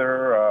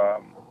further.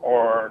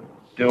 Or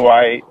do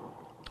I...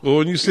 Well,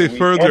 when you say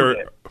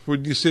further,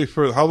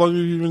 how long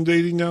have you been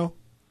dating now?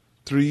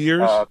 3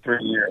 years?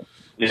 3 years.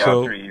 Yeah,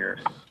 3 years.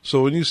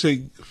 So when you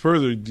say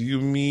further, do you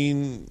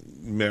mean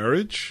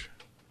marriage?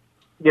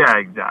 Yeah,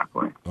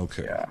 exactly.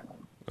 Okay. Yeah.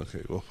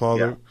 Okay. Well,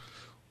 Father,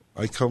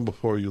 I come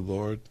before you,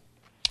 Lord,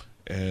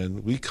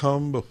 and we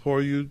come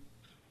before you,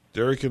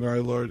 Derek and I,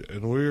 Lord,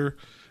 and we're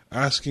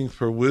asking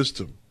for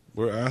wisdom.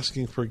 We're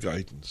asking for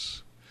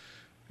guidance.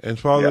 And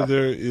Father,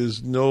 there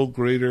is no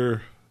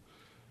greater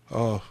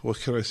what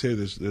can I say?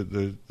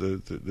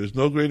 There's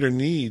no greater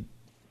need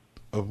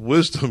of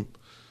wisdom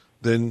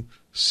than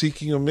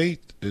seeking a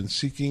mate and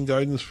seeking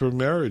guidance for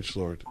marriage,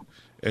 Lord.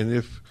 And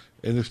if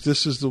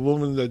this is the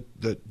woman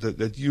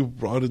that you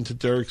brought into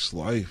Derek's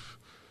life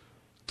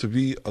to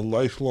be a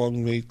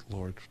lifelong mate,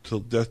 Lord, till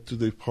death do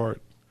they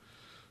part.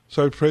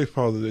 So I pray,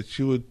 Father, that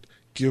you would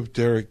give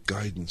Derek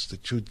guidance,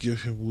 that you would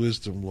give him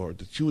wisdom, Lord,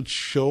 that you would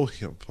show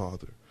him,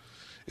 Father,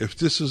 if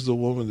this is the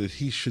woman that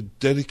he should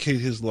dedicate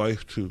his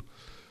life to.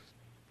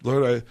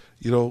 Lord,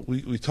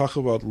 we talk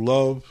about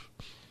love,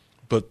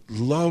 but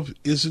love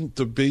isn't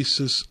the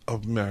basis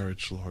of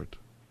marriage, Lord.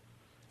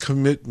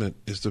 Commitment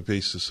is the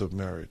basis of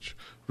marriage.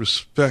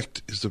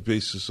 Respect is the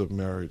basis of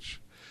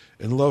marriage.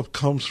 And love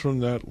comes from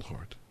that,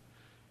 Lord.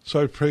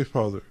 So I pray,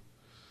 Father,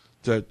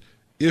 that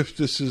if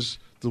this is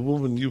the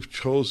woman you've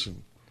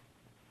chosen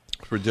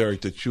for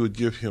Derek, that you would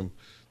give him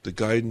the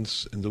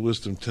guidance and the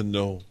wisdom to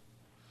know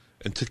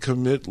and to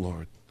commit,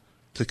 Lord,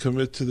 to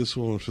commit to this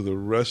woman for the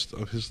rest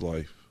of his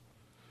life.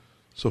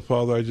 So,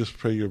 Father, I just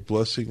pray your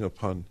blessing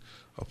upon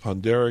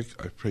Derek.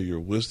 I pray your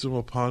wisdom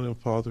upon him,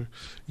 Father.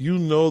 You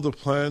know the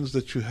plans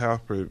that you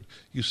have for him.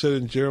 You said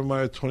in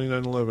Jeremiah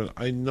 29:11,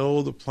 I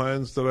know the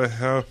plans that I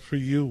have for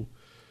you.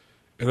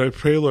 And I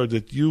pray, Lord,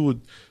 that you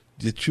would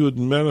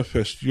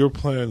manifest your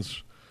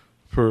plans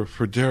for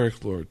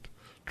Derek, Lord,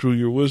 through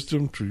your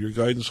wisdom, through your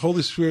guidance.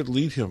 Holy Spirit,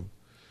 lead him,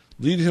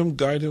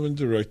 guide him, and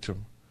direct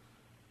him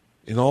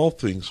in all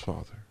things,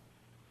 Father.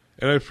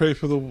 And I pray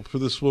for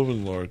this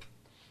woman, Lord.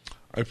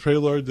 I pray,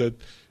 Lord, that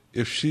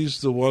if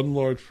she's the one,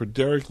 Lord, for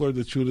Derek, Lord,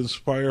 that you would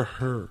inspire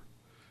her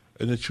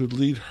and that you would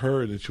lead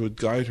her and that you would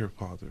guide her,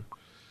 Father.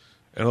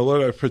 And,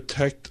 Lord, I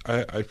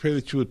pray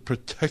that you would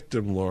protect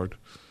him, Lord,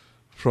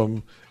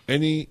 from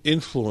any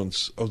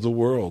influence of the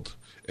world,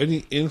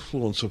 any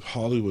influence of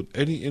Hollywood,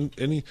 any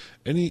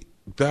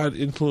bad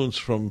influence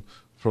from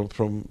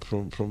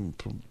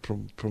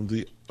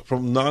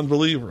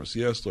non-believers.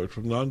 Yes, Lord,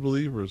 from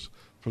non-believers,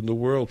 from the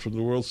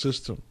world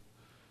system.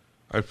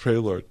 I pray,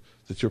 Lord,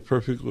 that your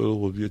perfect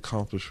will be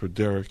accomplished for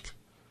Derek.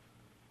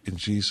 In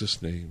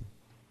Jesus' name,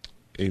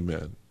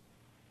 amen.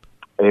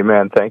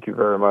 Amen. Thank you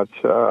very much.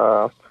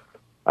 I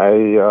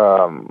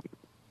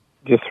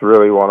just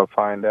really want to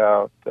find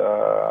out,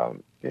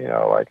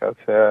 like I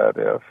said,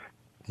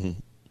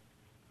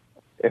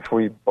 if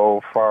we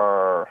both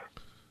are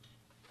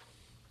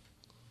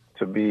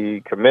to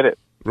be committed.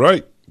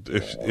 Right.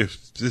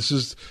 If this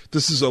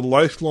is a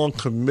lifelong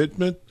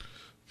commitment,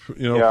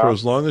 for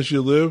as long as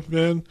you live,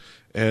 man.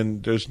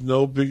 And there's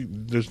no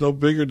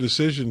bigger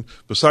decision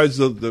besides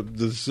the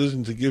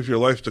decision to give your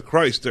life to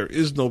Christ. There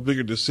is no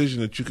bigger decision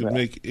that you can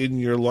make in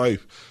your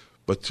life,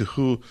 but to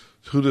who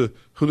to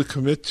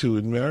commit to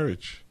in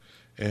marriage.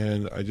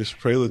 And I just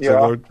pray that the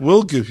Lord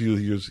will give you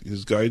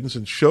his guidance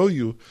and show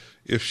you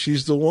if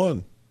she's the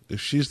one.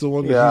 If she's the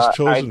one that He's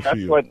chosen for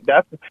you.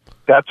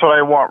 That's what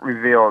I want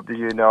revealed.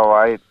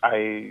 I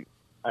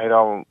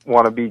don't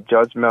want to be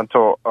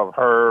judgmental of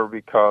her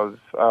because.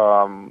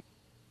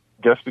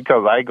 Just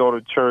because I go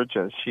to church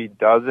and she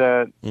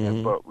doesn't,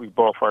 but we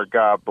both are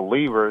God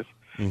believers,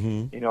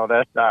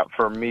 that's not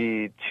for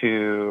me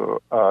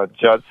to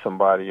judge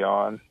somebody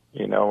on.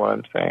 You know what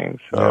I'm saying?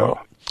 So,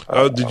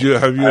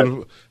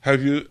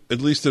 have you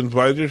at least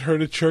invited her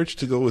to church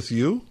to go with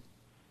you?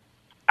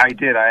 I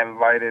did. I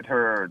invited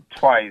her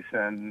twice,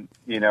 and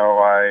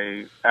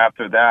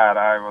after that,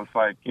 I was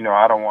like,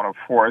 I don't want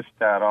to force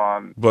that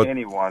on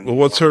anyone. Well,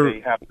 what's her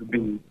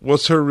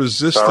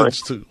resistance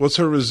Sorry? What's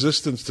her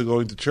resistance to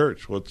going to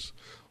church?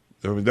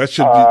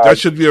 That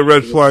should be a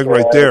red flag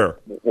right there.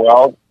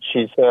 Well,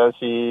 she says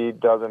she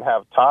doesn't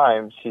have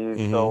time. She's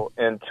so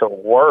into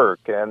work,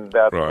 and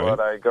that's what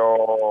I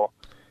go.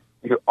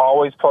 You're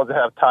always supposed to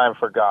have time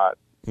for God.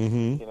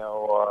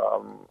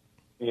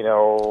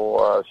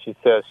 She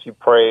says she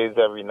prays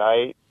every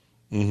night.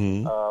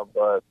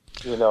 But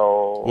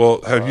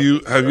Well, have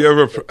you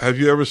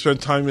ever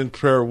spent time in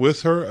prayer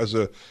with her as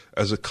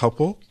a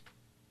couple?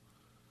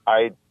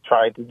 I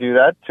tried to do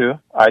that too.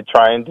 I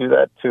try and do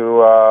that too.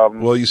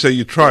 Well, you say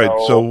you tried.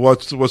 So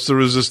what's the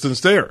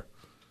resistance there?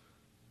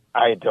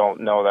 I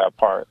don't know that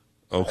part.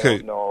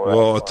 Okay.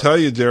 Well, I'll tell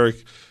you,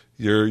 Derek,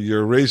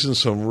 you're raising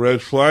some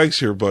red flags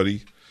here,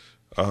 buddy.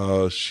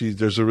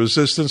 There's a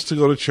resistance to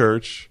go to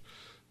church.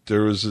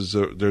 There's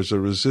a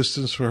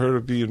resistance for her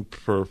to be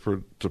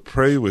to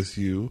pray with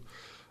you.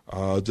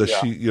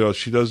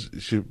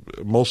 She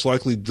most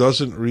likely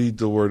doesn't read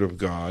the Word of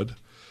God.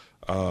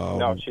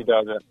 No, she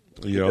doesn't.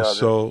 She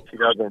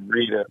doesn't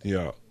read it.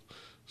 Yeah.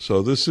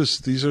 So these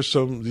are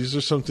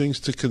some things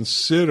to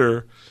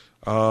consider.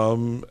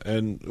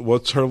 And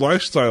what's her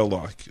lifestyle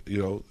like?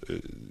 You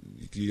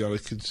got to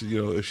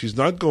consider. If she's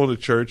not going to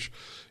church,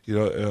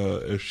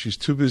 if she's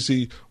too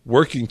busy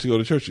working to go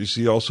to church, is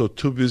she also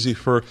too busy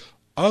for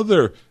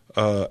other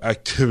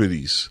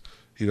activities?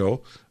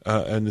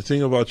 And the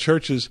thing about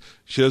church is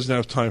she doesn't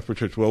have time for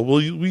church. Well,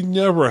 we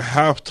never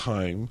have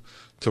time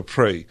to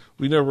pray.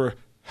 We never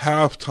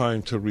have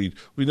time to read.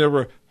 We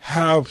never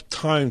have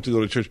time to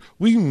go to church.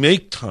 We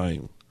make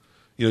time.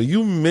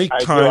 You make I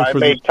time do. for I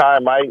make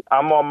time.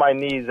 I'm on my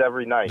knees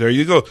every night. There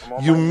you go.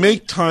 You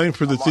make time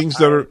for the things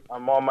that are.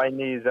 I'm on my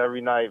knees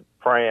every night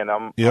praying.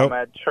 I'm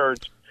at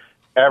church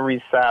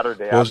every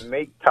Saturday. I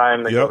make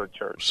time to go to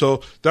church.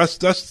 So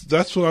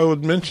that's what I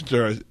would mention to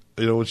her.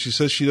 When she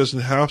says she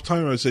doesn't have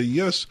time, I say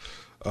yes,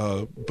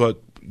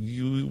 but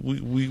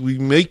we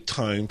make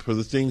time for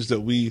the things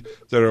that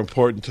are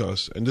important to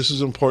us, and this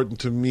is important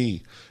to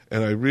me.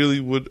 And I really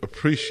would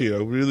appreciate, I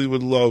really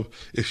would love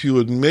if you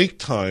would make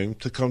time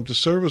to come to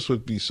service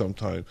with me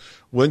sometime.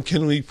 When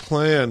can we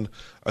plan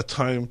a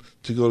time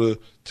to go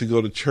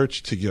to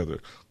church together?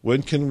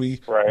 When can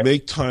we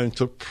make time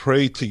to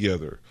pray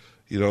together?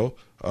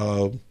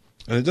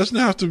 And it doesn't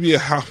have to be a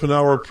half an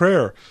hour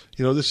prayer.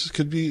 This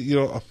could be,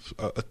 a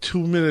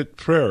 2-minute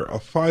prayer, a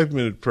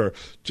 5-minute prayer.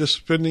 Just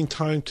spending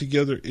time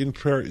together in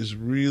prayer is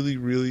really,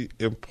 really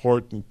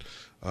important,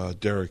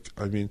 Derek.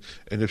 And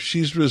if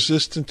she's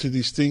resistant to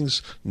these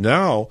things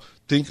now,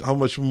 think how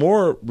much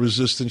more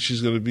resistant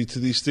she's going to be to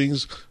these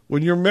things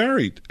when you're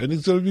married. And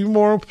it's going to be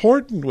more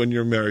important when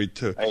you're married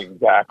too.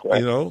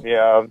 Exactly.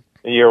 Yeah,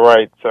 you're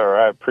right, sir.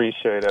 I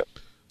appreciate it.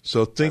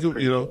 So think of,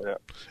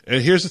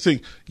 and here's the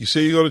thing. You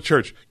say you go to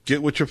church.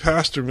 Get with your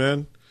pastor,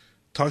 man.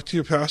 Talk to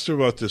your pastor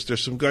about this.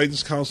 There's some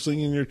guidance counseling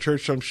in your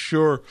church, I'm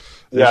sure.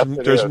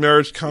 There's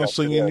marriage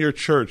counseling in your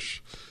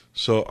church.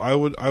 So I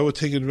would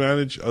take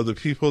advantage of the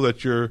people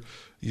that you're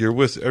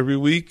with every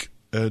week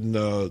and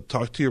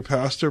talk to your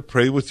pastor,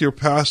 pray with your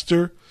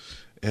pastor.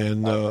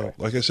 And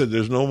like I said,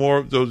 there's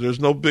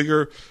no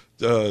bigger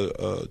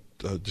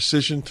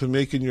decision to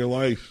make in your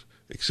life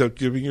except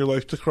giving your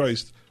life to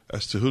Christ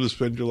as to who to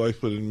spend your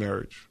life with in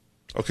marriage.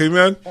 Okay,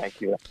 man?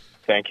 Thank you.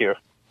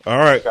 All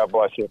right. God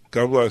bless you.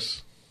 God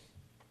bless.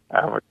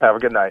 Have a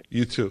good night.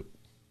 You too.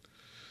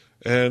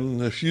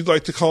 And if you'd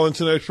like to call in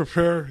tonight for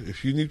prayer,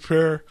 if you need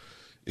prayer,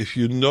 if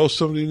you know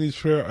somebody needs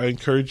prayer, I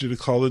encourage you to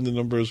call in. The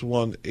number is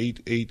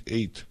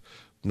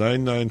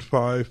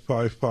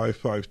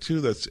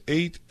 1-888-995-5552. That's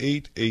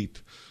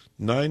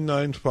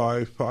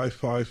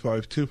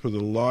 888-995-5552 for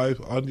the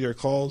live on-the-air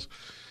calls.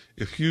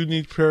 If you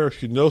need prayer,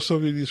 if you know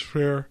somebody needs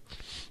prayer,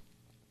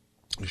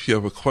 if you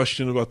have a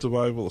question about the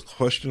Bible, a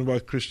question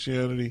about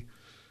Christianity,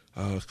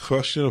 a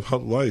question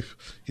about life,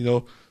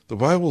 the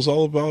Bible is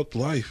all about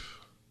life.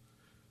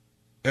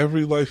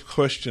 Every life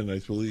question, I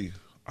believe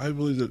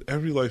that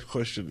every life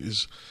question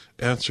is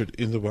answered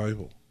in the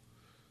Bible.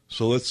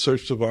 So let's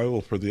search the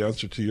Bible for the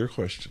answer to your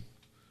question.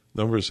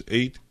 Number is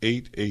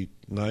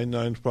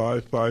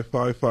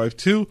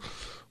 888-995-5552.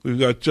 We've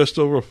got just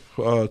over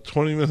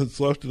 20 minutes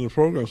left in the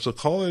program, so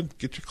call in.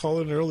 Get your call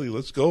in early.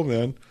 Let's go,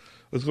 man.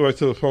 Let's go back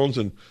to the phones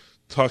and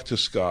talk to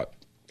Scott.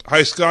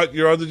 Hi, Scott.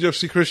 You're on the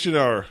Gypsy Christian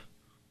Hour.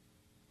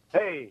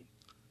 Hey.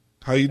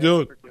 How you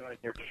doing? Thanks for doing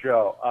your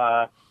show.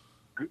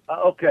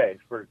 Okay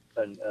for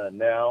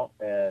now,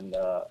 and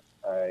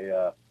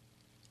I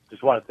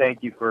just want to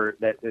thank you for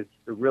that. It's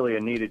really a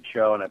needed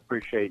show, and I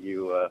appreciate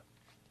you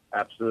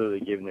absolutely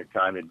giving your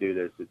time to do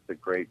this. It's a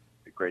great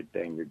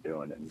thing you're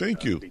doing. And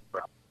thank you.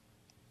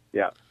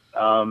 Yeah.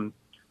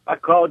 I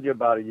called you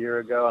about a year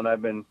ago, and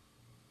I've been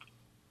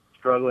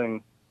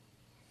struggling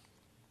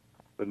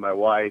with my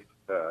wife.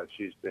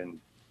 She's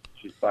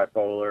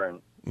bipolar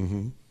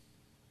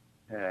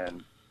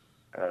and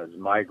has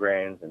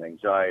migraines and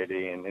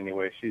anxiety. And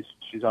anyway,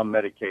 she's on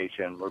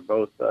medication. We're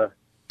both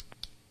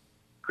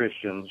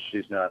Christians.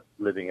 She's not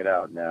living it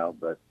out now,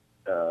 but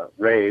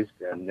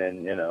raised, and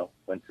then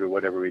went through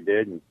whatever we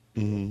did,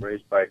 and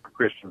raised by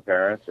Christian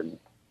parents. And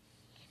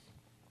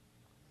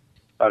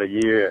about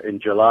in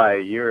July,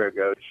 a year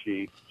ago,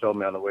 she told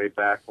me on the way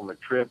back from a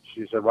trip,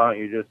 she said, "Why don't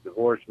you just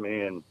divorce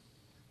me?" And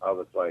I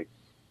was like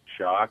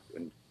shocked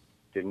and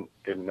didn't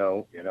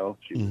know,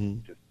 she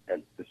just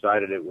had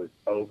decided it was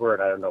over,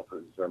 and I don't know if it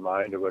was her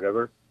mind or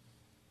whatever.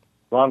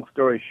 Long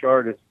story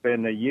short, it's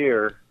been a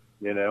year,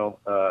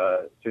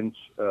 since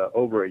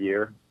over a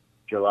year,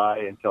 July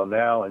until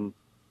now, and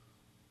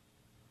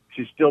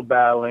she's still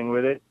battling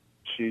with it.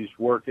 She's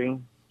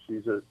working.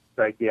 She's a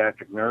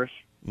psychiatric nurse,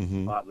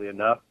 oddly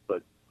enough,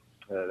 but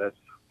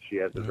she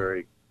has a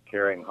very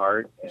caring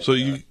heart. And, so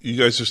you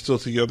guys are still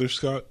together,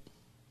 Scott?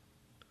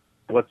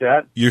 What's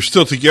that? You're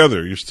still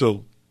together. You're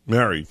still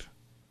married.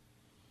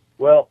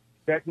 Well,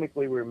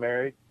 technically we're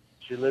married.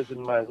 She lives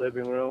in my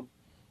living room.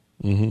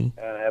 And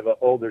I have an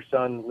older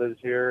son lives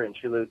here, and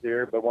she lives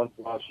here, but once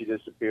in a while she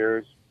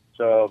disappears.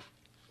 So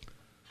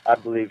I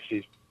believe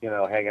she's,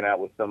 hanging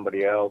out with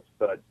somebody else,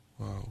 but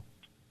wow.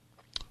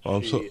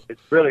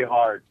 It's really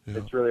hard. Yeah.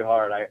 It's really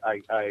hard.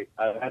 I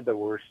had the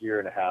worst year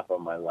and a half of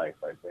my life,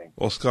 I think.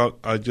 Well, Scott,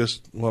 I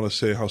just want to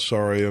say how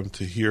sorry I am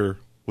to hear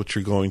what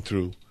you're going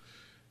through.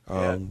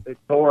 It's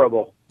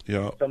horrible.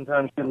 Yeah.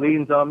 Sometimes she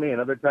leans on me,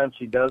 and other times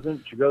she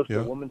doesn't. She goes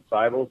to a women's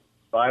Bible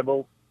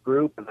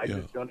group, and I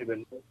just don't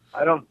even.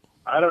 I don't.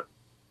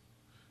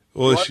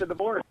 Well, want a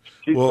divorce.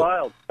 She's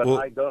filed, but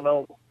I don't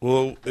know.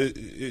 Well,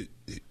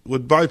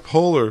 with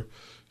bipolar,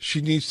 she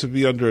needs to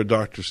be under a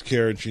doctor's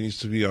care, and she needs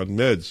to be on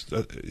meds.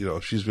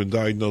 If she's been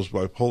diagnosed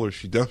bipolar,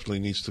 she definitely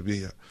needs to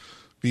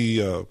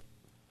be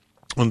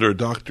under a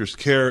doctor's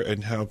care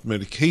and have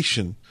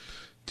medication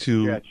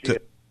Yeah, she is.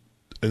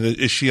 And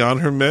is she on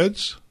her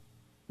meds?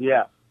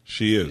 Yeah.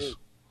 She is.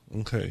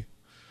 Okay.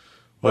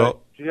 But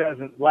Well, she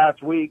hasn't.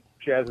 Last week,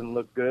 she hasn't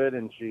looked good,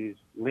 and she's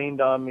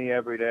leaned on me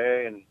every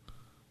day and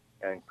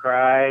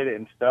cried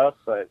and stuff.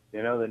 But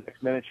the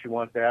next minute she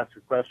wants to ask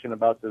a question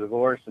about the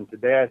divorce. And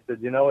today I said,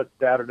 it's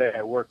Saturday.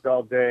 I worked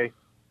all day,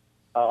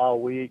 all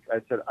week.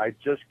 I said, I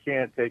just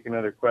can't take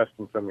another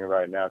question from you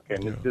right now.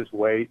 Can you just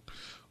wait?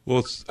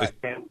 Well, it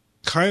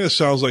kind of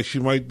sounds like she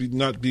might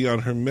not be on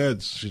her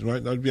meds. She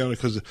might not be on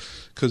it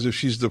because if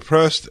she's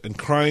depressed and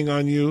crying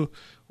on you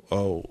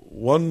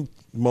one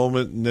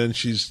moment and then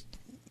she's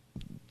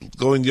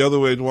going the other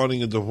way and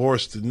wanting a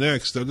divorce the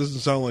next, that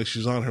doesn't sound like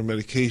she's on her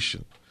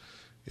medication.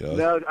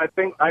 No,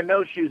 I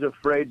know she's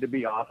afraid to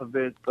be off of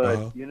it,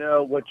 but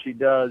what she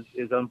does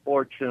is,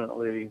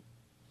 unfortunately,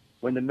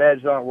 when the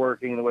meds aren't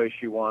working the way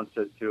she wants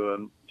it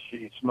to,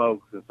 she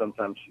smokes and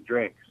sometimes she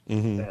drinks.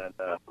 Mm-hmm. And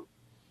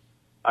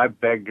I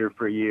begged her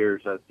for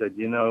years. I said,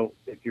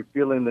 if you're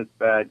feeling this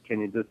bad, can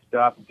you just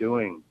stop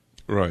doing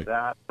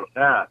that or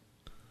that?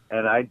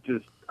 And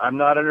I'm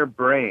not in her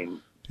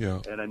brain. Yeah.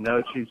 And I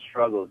know she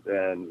struggles.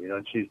 And,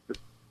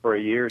 for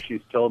a year,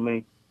 she's told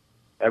me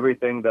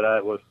everything that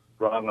I was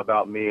wrong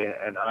about me.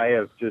 And I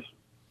have just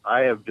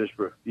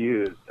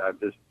refused.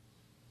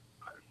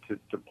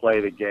 To play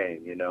the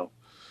game,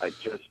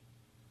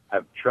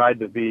 I've tried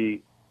to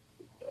be,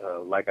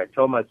 like I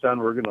told my son,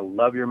 we're going to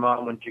love your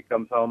mom when she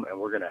comes home, and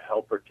we're going to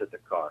help her to the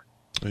car.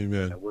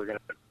 Amen. And we're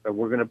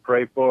going to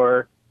pray for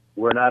her.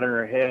 We're not in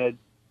her head.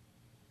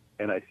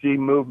 And I see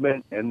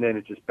movement, and then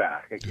it's just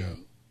back again.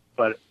 Yeah.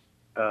 But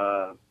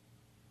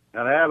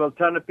and I have a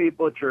ton of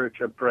people at church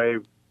that pray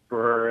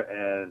for her,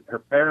 and her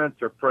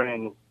parents are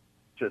praying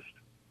just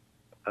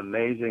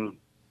amazing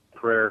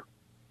prayer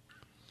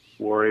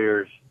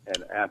warriors,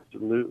 and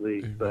absolutely.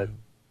 Amen. But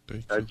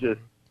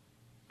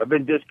I've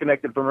been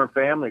disconnected from her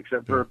family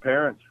except for her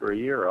parents for a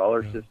year, all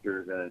her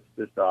sisters, and it's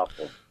just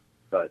awful.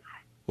 But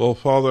well,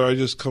 Father, I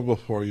just come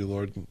before you,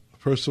 Lord.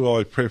 First of all,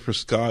 I pray for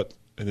Scott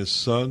and his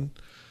son.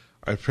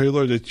 I pray,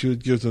 Lord, that you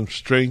would give them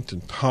strength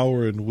and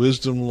power and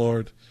wisdom,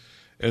 Lord.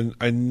 And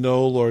I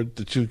know, Lord,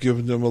 that you've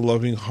given them a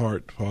loving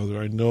heart,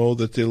 Father. I know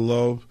that they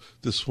love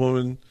this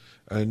woman.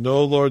 I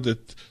know, Lord,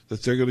 that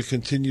they're going to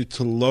continue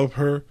to love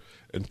her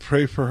and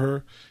pray for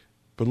her.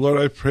 But, Lord,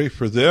 I pray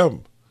for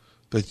them,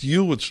 that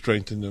you would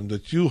strengthen them,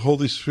 that you,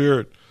 Holy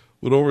Spirit,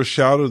 would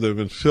overshadow them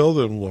and fill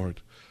them,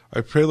 Lord.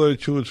 I pray, Lord,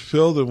 that you would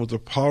fill them with the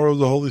power of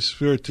the Holy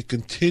Spirit to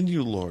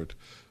continue, Lord,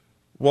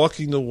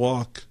 walking the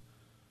walk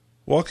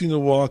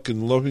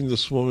and loving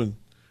this woman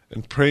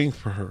and praying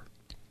for her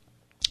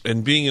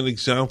and being an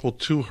example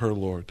to her,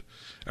 Lord.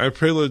 I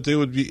pray, Lord, they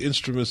would be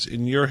instruments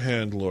in your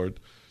hand, Lord,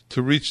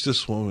 to reach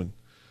this woman.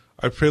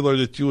 I pray, Lord,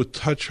 that you would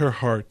touch her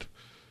heart,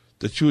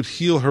 that you would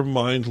heal her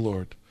mind,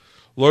 Lord.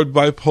 Lord,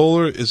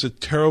 bipolar is a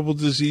terrible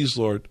disease,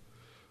 Lord,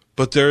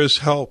 but there is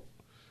help.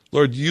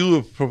 Lord, you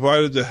have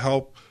provided the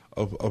help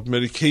of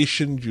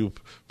medication. You've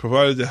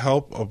provided the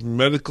help of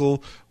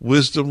medical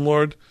wisdom,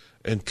 Lord,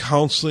 and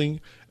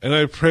counseling. And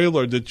I pray,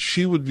 Lord, that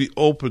she would be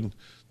open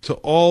to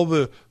all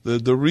the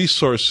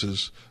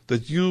resources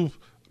that you've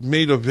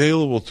made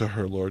available to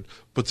her, Lord.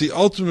 But the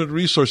ultimate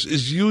resource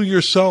is you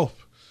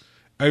yourself.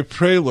 I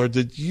pray, Lord,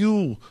 that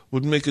you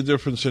would make a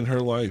difference in her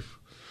life.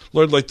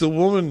 Lord, like the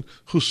woman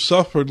who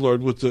suffered,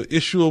 Lord, with the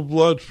issue of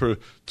blood for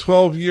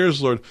 12 years,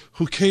 Lord,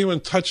 who came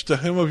and touched the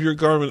hem of your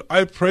garment.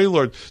 I pray,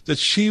 Lord, that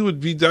she would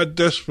be that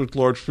desperate,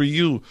 Lord, for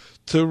you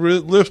to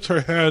lift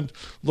her hand,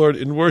 Lord,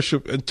 in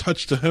worship and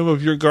touch the hem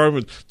of your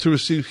garment to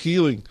receive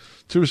healing,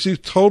 to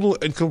receive total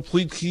and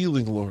complete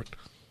healing, Lord.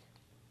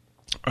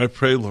 I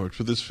pray, Lord,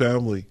 for this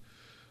family,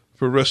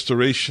 for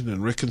restoration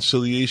and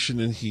reconciliation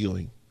and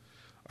healing.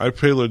 I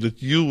pray, Lord,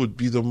 that you would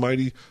be the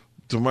mighty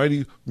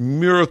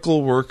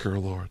miracle worker,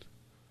 Lord.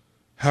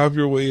 Have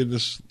your way in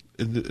this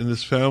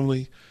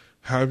family.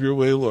 Have your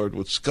way, Lord,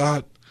 with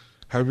Scott.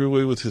 Have your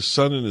way with his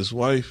son and his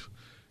wife.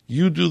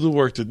 You do the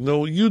work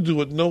you do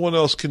what no one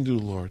else can do,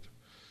 Lord.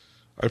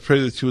 I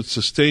pray that you would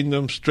sustain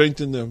them,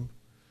 strengthen them,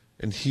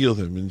 and heal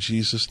them in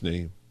Jesus'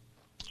 name.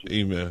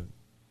 Amen.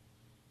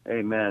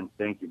 Amen.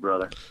 Thank you,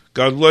 brother.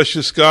 God bless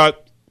you,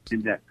 Scott.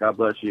 God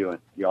bless you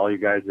and all you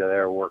guys that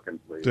are working,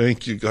 please.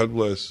 Thank you. God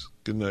bless.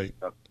 Good night.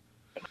 Okay.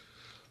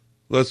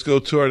 Let's go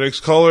to our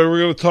next caller. We're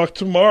going to talk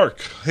to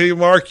Mark. Hey,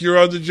 Mark, you're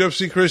on the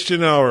Gypsy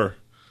Christian Hour.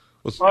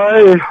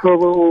 Hi,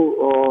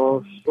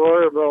 hello.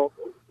 Sorry about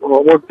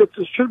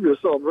this should be a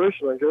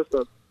celebration. I guess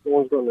that no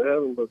one's going to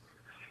heaven, but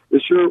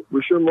we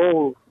sure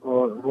moan.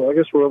 I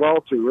guess we're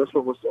allowed to. That's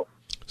what we're saying.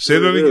 Say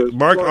that again,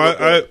 Mark.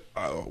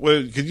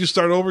 Wait, could you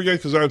start over again?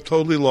 Because I'm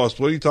totally lost.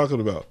 What are you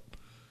talking about?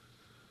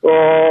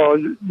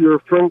 Your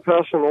friend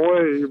passing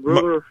away, your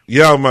brother.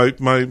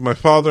 My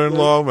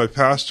father-in-law, my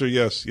pastor.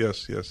 Yes,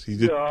 he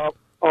did. Yeah,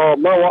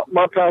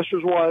 my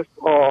pastor's wife.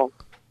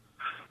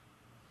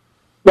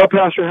 My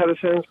pastor had his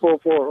hands full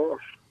for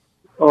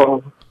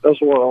her as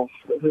well.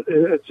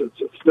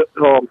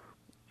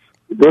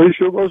 But he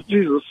sure loves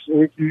Jesus.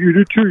 And you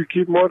do too. You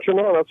keep marching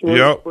on. That's what.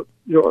 Yep. But,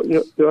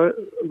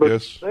 but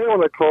yes. they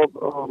what I called.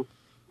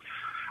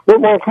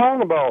 What I'm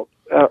calling about?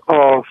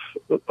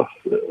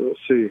 Let's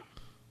see.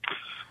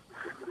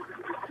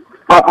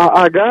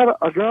 I got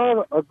a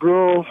girl.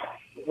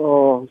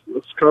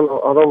 It's kind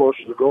of, I don't know if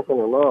she's a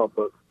girlfriend or not,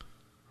 but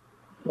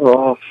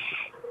I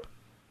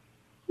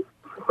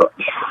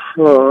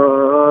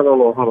don't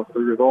know how to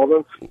figure it all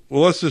in.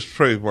 Well, let's just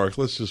pray, Mark.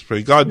 Let's just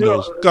pray. God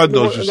knows. God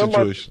knows your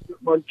situation.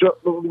 My job.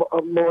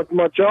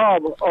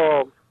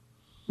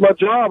 I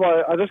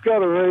just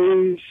got a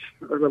raise.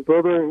 And a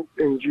brother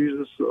in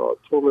Jesus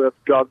told me that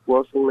God's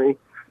blessing me.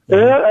 And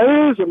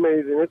it is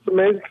amazing. It's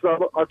amazing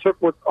because I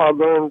took what I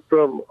learned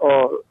from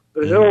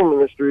the healing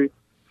ministry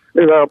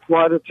and I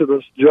applied it to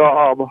this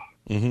job.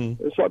 And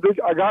so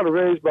I got a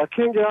raise, but I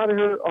can't get out of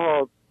here.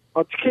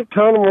 I keep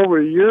telling them over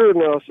a year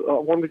now. I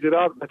wanted to get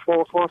out at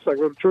 12 o'clock so I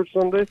can go to church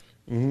Sunday.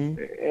 And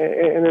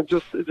it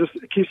just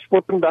keeps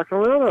flipping back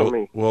around on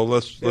me. Well,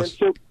 let's.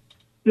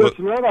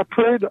 Tonight I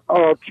prayed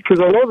because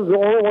I know that the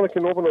only one that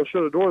can open and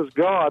shut a door is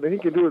God, and He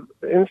can do it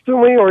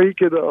instantly, or He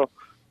could.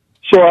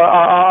 So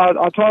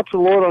I talked to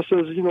the Lord. I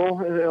says,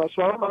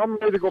 so I'm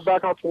ready to go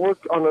back out to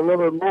work on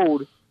another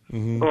mode.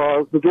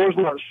 The door's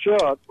not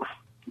shut.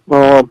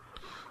 I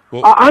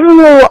don't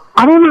know.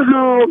 I don't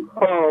know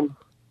how.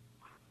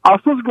 I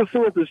was supposed to go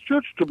sing at this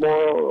church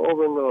tomorrow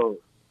over in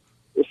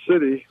the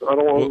city. I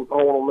don't want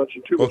to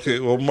mention too much. Okay,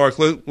 well, Mark,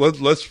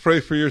 let's pray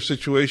for your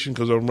situation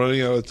because I'm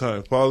running out of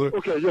time. Father,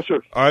 okay, yes, sir.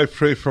 I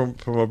pray for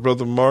my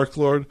brother Mark,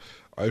 Lord.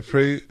 I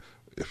pray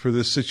for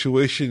this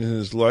situation in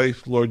his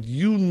life, Lord.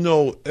 You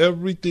know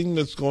everything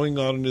that's going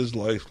on in his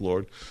life,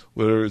 Lord,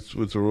 whether it's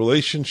with the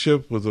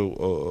relationship with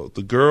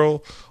the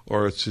girl,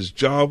 or it's his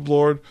job,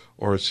 Lord,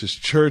 or it's his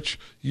church.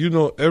 You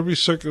know every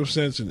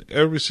circumstance and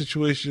every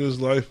situation in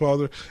his life,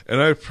 Father. And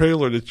I pray,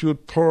 Lord, that you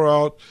would pour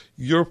out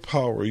your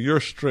power, your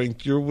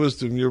strength, your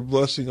wisdom, your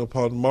blessing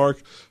upon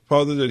Mark,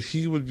 Father, that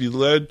he would be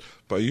led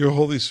by your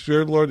Holy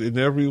Spirit, Lord, in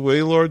every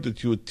way, Lord,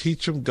 that you would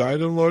teach him,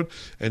 guide him, Lord,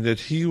 and that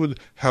he would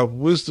have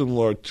wisdom,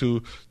 Lord,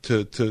 to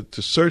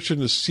search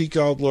and to seek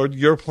out, Lord,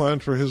 your plan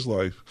for his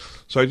life.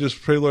 So I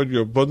just pray, Lord,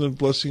 your abundant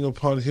blessing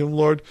upon him,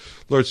 Lord.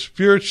 Lord,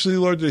 spiritually,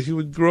 Lord, that he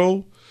would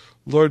grow.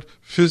 Lord,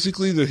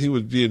 physically, that he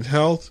would be in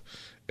health,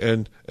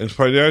 and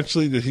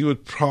financially, that he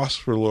would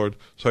prosper, Lord.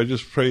 So I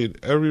just pray in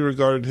every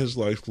regard in his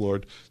life,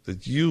 Lord,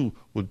 that you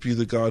would be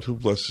the God who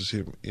blesses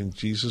him. In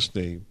Jesus'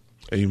 name,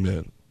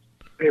 amen.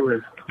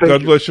 Amen.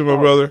 God bless you, my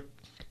brother.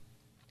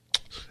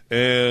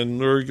 And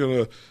we're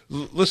going to,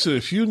 listen,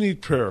 if you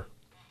need prayer,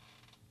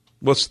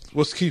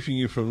 what's keeping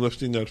you from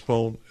lifting that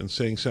phone and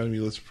saying, Sammy,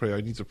 let's pray.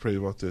 I need to pray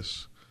about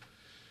this.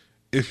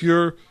 If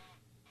you're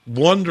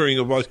wondering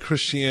about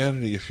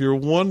Christianity, if you're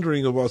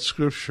wondering about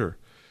Scripture,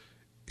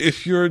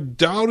 if you're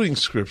doubting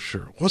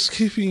Scripture, what's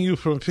keeping you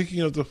from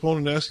picking up the phone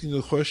and asking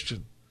a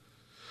question?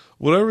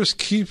 Whatever's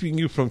keeping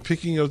you from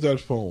picking up that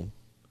phone,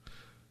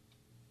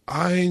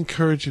 I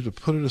encourage you to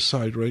put it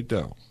aside right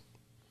now.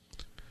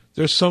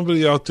 There's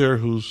somebody out there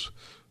who's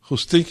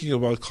thinking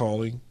about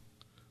calling,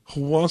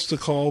 who wants to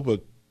call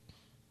but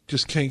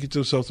just can't get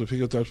themselves to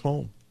pick up that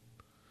phone.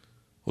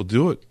 Well,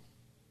 do it.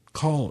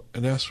 Call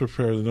and ask for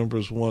prayer. The number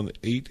is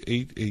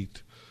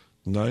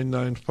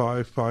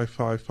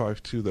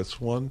 1-888-995-5552. That's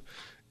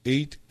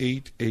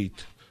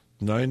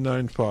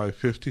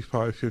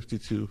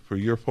 1-888-995-5552 for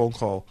your phone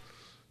call,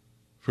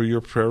 for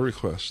your prayer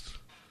request,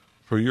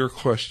 for your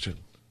question.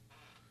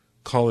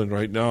 Call in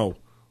right now.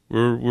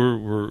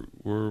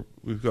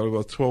 We've got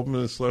about 12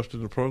 minutes left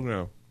in the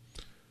program.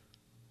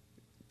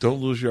 Don't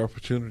lose your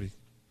opportunity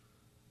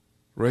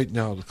right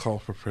now to call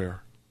for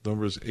prayer.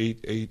 Number is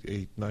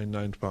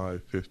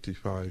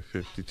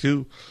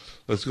 888-995-5552.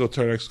 Let's go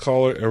to our next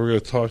caller, and we're going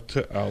to talk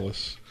to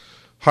Alice.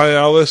 Hi,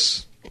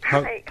 Alice.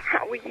 Hi,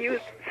 how are you,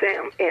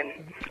 Sam?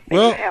 And you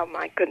have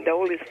my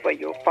condolences for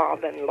your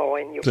father-in-law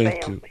and your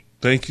family.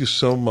 Thank you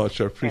so much.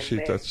 I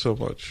appreciate that so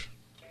much.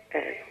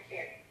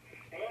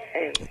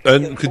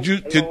 And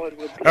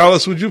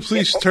Alice, would you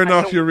please turn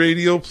off your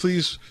radio,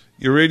 please?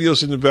 Your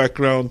radio's in the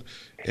background,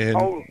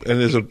 and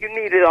there's a. You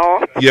need it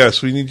off.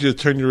 Yes, we need you to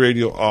turn your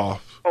radio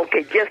off.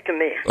 Okay, just a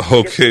minute.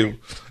 Okay,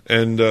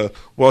 and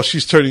while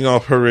she's turning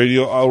off her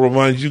radio, I'll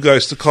remind you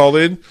guys to call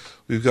in.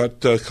 We've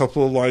got a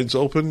couple of lines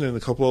open and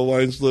a couple of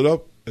lines lit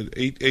up at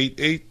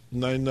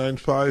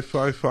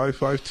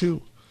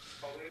 888-995-5552.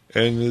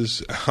 And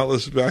is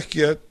Alice back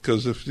yet?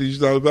 Because if she's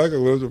not back,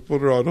 I'm going to have to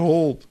put her on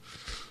hold.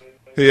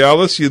 Hey,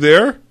 Alice, you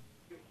there?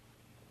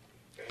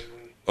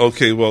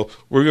 Okay, well,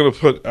 we're going to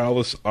put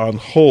Alice on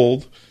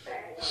hold.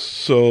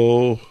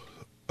 So,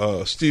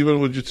 Stephen,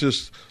 would you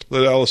just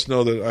let Alice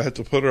know that I had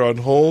to put her on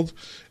hold?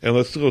 And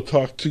let's go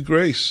talk to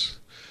Grace.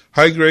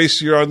 Hi,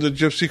 Grace. You're on the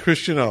Gypsy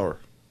Christian Hour.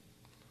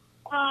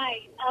 Hi.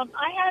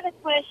 I had a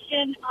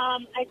question.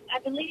 I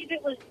believe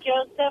it was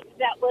Joseph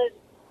that was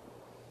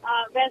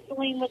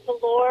wrestling with the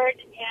Lord,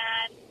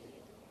 and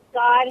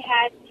God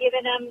had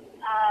given him...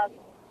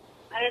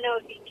 I don't know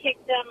if he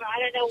kicked them, or I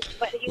don't know,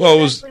 but he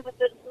was wrestling with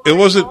the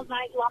Lord all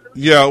night long.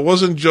 Yeah, it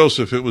wasn't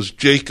Joseph. It was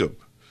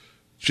Jacob.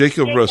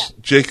 Jacob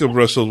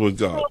wrestled with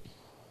God. So,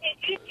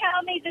 could you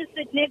tell me the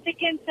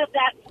significance of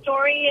that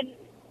story and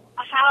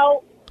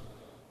how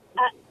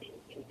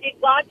did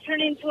God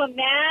turn into a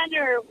man,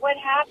 or what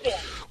happened?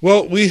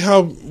 Well, we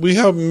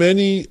have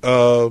many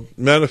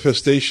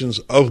manifestations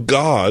of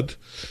God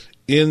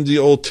in the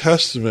Old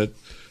Testament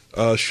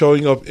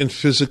showing up in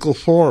physical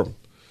form.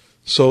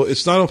 So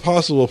it's not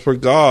impossible for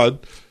God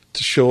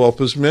to show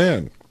up as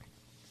man.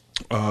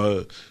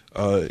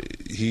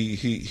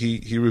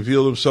 He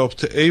revealed himself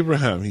to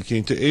Abraham. He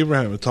came to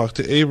Abraham and talked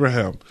to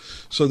Abraham.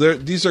 So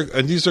these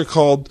are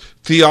called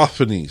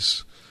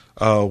theophanies.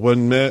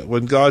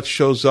 When God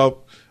shows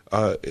up,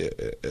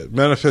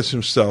 manifests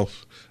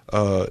himself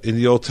in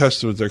the Old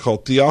Testament, they're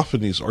called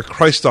theophanies or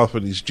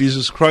Christophanies.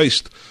 Jesus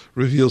Christ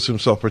reveals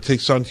himself or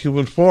takes on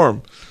human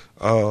form,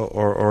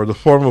 or the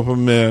form of a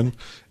man,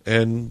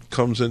 and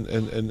comes and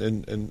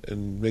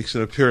makes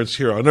an appearance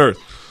here on earth.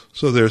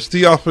 So there's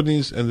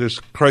theophanies and there's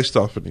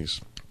Christophanies.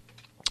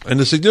 And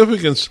the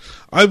significance,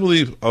 I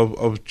believe,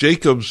 of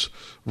Jacob's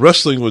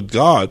wrestling with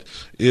God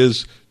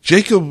is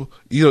Jacob,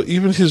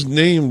 even his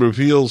name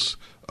reveals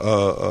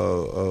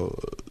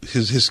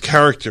his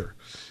character.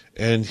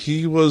 And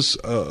he was,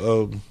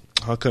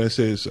 how can I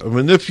say this, a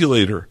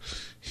manipulator.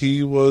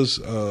 He was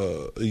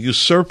a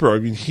usurper. I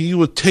mean, he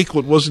would take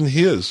what wasn't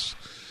his.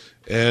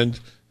 And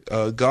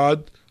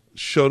God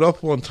showed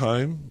up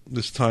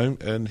this time,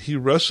 and he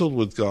wrestled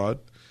with God.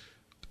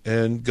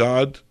 And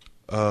God,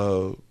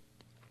 and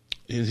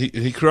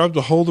he grabbed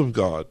a hold of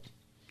God,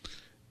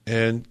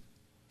 and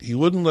he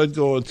wouldn't let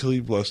go until he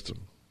blessed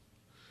him.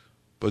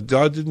 But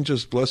God didn't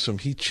just bless him,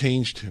 he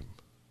changed him.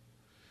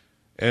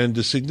 And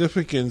the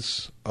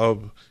significance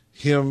of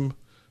him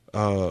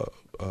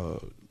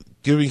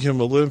giving him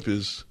a limp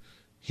is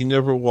he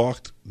never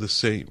walked the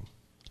same.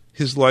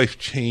 His life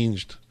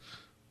changed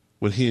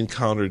when he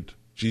encountered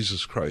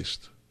Jesus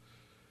Christ.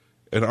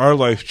 And our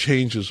life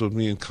changes when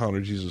we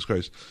encounter Jesus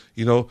Christ.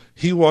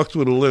 He walked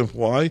with a limp.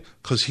 Why?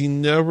 Because he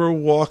never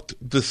walked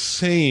the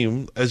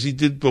same as he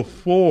did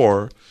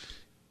before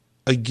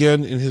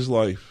again in his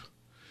life.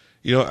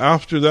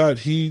 After that,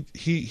 he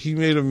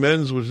made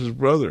amends with his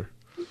brother.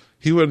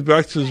 He went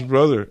back to his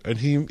brother, and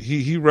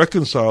he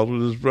reconciled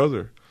with his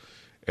brother.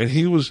 And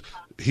he was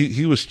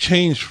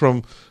changed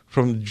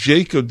from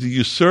Jacob the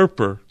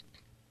usurper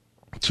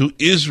to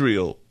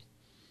Israel.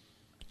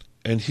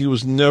 And he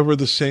was never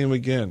the same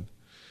again.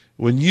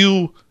 When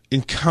you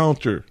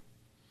encounter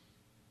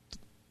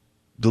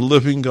the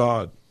living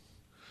God,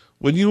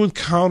 when you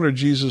encounter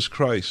Jesus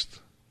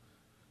Christ,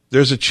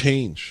 there's a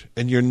change,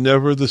 and you're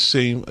never the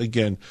same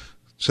again.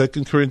 2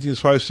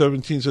 Corinthians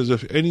 5:17 says,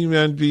 if any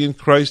man be in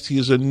Christ, he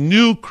is a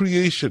new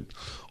creation.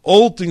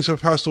 Old things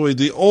have passed away.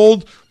 The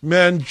old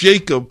man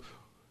Jacob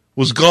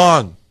was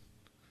gone.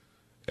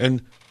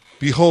 And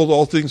behold,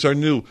 all things are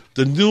new.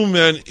 The new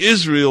man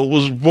Israel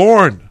was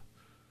born.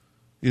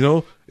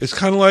 It's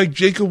kind of like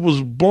Jacob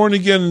was born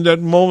again in that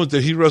moment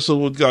that he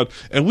wrestled with God.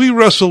 And we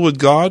wrestle with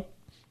God.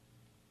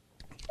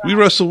 We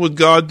wrestle with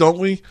God, don't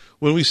we?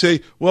 When we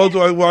say, well, do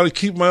I want to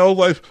keep my old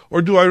life,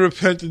 or do I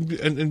repent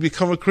and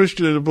become a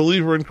Christian and a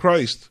believer in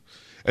Christ?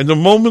 And the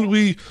moment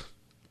we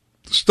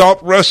stop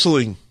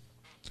wrestling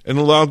and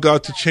allow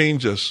God to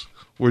change us,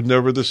 we're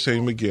never the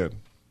same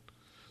again.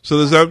 So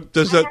does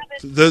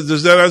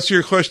that answer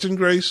your question,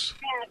 Grace?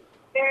 Yes,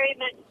 very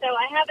much so.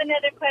 I have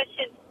another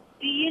question.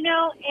 Do you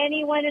know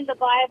anyone in the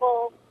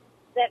Bible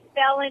that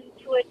fell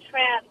into a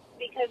trance?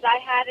 Because I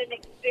had an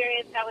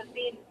experience. I was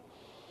being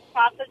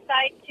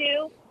prophesied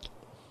to,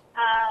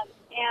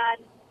 and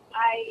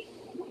I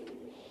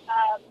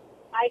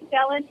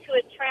fell into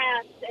a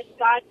trance, and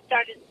God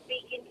started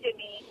speaking to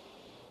me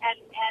and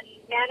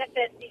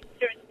manifesting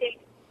certain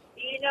things.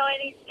 Do you know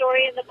any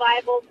story in the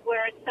Bible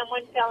where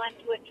someone fell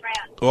into a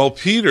trance? Well,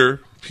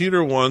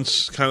 Peter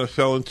once kind of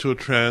fell into a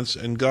trance,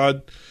 and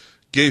God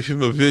gave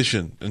him a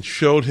vision and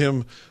showed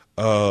him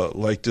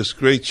like this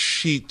great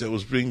sheet that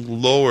was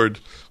being lowered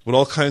with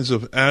all kinds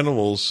of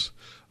animals.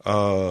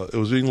 It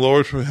was being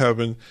lowered from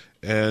heaven,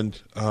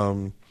 and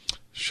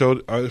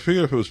showed, I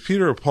forget if it was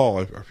Peter or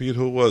Paul, I forget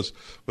who it was,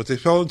 but they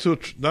fell into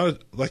not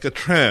like a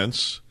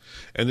trance,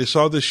 and they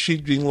saw this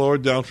sheet being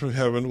lowered down from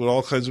heaven with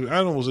all kinds of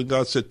animals, and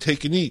God said,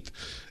 take and eat.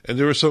 And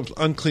there were some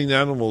unclean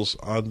animals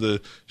on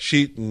the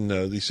sheet, and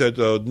he said,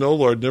 no,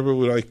 Lord, never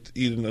would I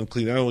eat an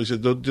unclean animal. He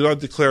said, do not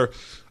declare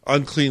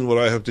unclean what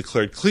I have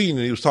declared clean.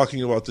 And he was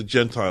talking about the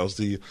Gentiles,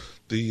 the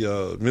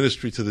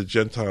ministry to the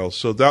Gentiles.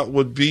 So that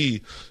would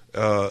be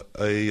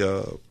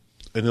an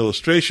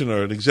illustration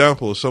or an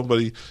example of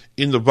somebody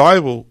in the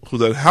Bible who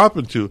that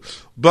happened to.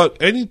 But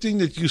anything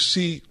that you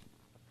see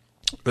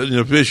in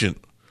a vision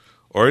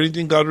or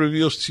anything God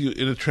reveals to you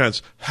in a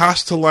trance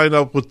has to line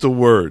up with the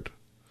Word.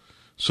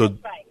 So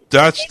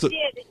that's right.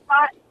 It did.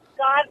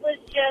 God was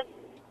just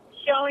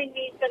showing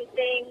me some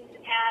things,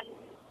 and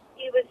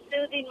He was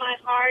soothing my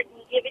heart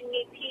and giving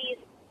me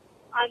peace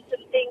on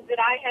some things that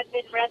I had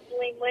been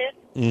wrestling with.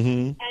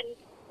 Mm-hmm. And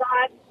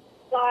God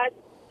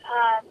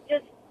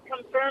just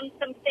confirmed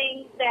some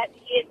things that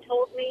He had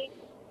told me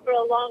for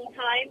a long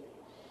time.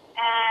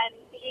 and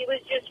he was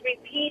just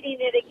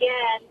repeating it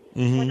again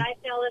when I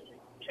fell into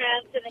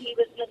trance, and he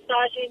was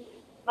massaging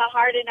my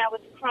heart, and I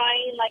was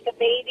crying like a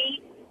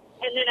baby.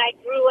 And then I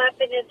grew up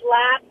in his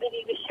lap, and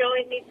he was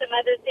showing me some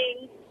other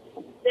things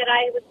that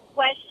I would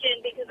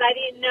question because I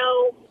didn't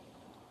know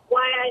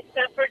why I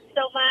suffered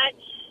so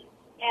much.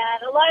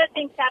 And a lot of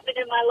things happened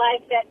in my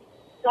life that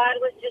God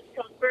was just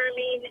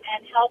confirming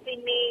and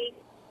helping me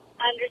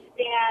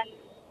understand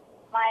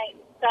my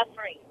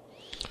suffering.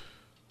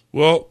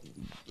 Well,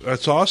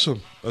 that's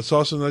awesome. That's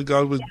awesome that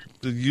God would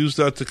use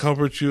that to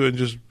comfort you and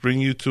just bring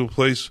you to a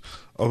place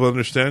of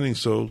understanding.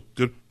 So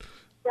good.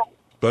 Right.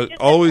 But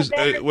just always,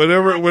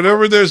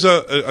 whenever there's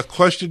a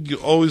question, you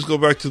always go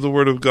back to the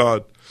Word of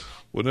God.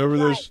 Whenever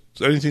there's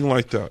anything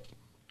like that.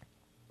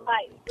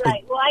 Right.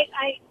 Well,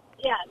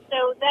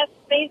 so that's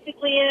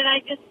basically it. And I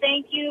just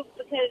thank you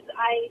because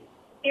I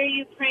hear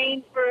you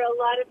praying for a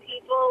lot of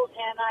people,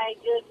 and I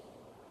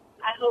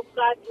hope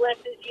God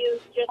blesses you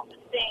just the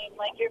same,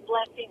 like you're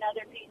blessing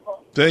other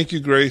people. Thank you,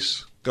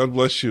 Grace. God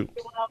bless you.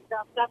 You're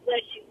welcome. God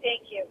bless you.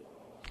 Thank you.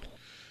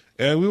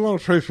 And we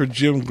want to pray for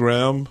Jim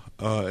Graham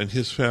and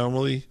his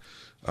family.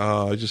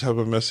 I just have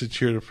a message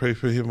here to pray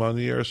for him on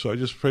the air. So I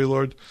just pray,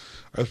 Lord,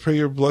 I pray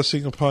your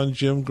blessing upon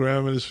Jim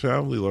Graham and his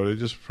family, Lord. I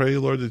just pray,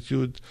 Lord, that you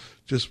would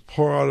just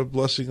pour out a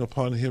blessing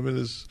upon him and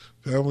his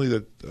family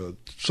that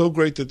so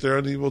great that they're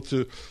unable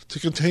to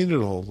contain it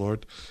all,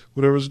 Lord.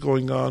 Whatever's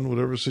going on,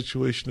 whatever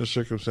situation or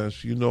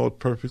circumstance, you know it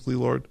perfectly,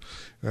 Lord.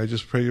 And I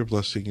just pray your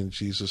blessing in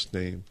Jesus'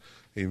 name.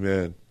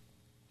 Amen.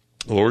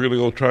 Well, we're going to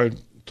go try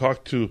and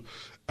talk to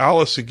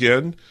Alice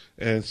again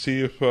and see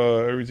if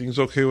everything's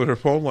okay with her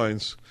phone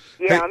lines.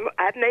 Yeah, hey.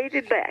 I made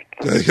it back.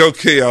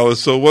 Okay,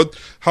 Alice. So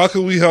how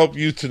can we help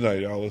you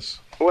tonight, Alice?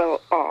 Well,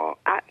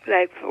 I'd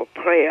like for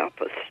prayer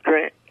for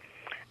strength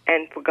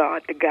and for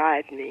God to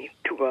guide me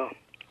to a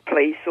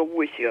place of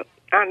worship.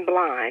 I'm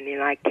blind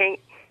and I can't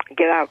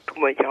get out too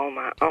much on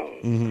my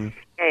own.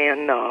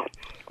 And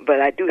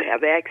but I do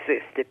have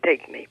access to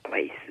take me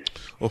places.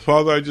 Well,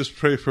 Father, I just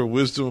pray for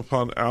wisdom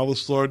upon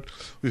Alice, Lord.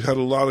 We've had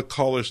a lot of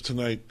callers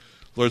tonight,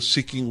 Lord,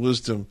 seeking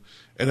wisdom.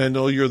 And I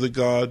know you're the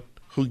God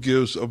who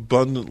gives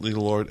abundantly,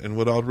 Lord, and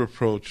without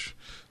reproach.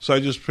 So I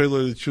just pray,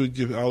 Lord, that you would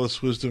give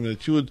Alice wisdom and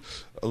that you would,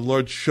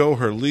 Lord, show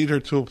her, lead her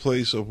to a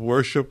place of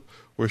worship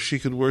where she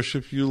could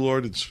worship you,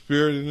 Lord, in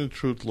spirit and in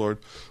truth, Lord,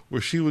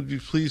 where she would be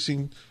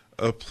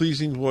a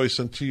pleasing voice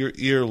unto your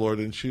ear, Lord,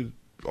 and she'd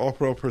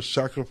offer up her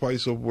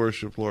sacrifice of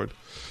worship, Lord.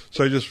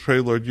 So I just pray,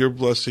 Lord, your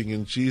blessing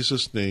in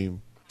Jesus'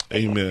 name.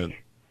 Amen.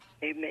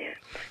 Amen.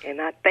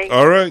 And I thank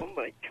you so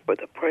much for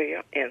the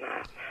prayer, and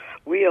I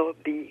will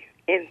be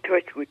in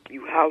touch with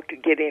you, how to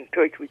get in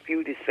touch with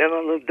you to send a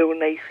little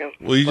donation.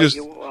 Well,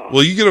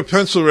 you get a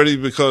pencil ready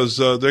because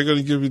they're going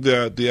to give you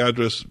the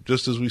address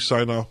just as we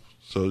sign off.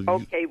 So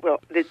okay, well,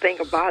 the thing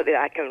about it,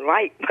 I can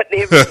write, but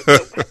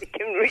nobody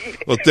can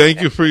read. Well, thank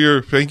you for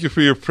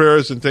your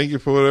prayers, and thank you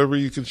for whatever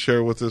you can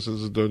share with us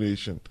as a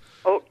donation.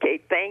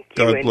 Okay, thank you.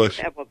 God and bless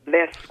you. Have a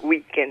blessed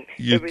week, and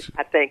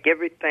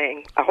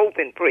I hope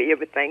and pray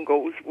everything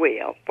goes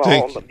well for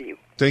all of you.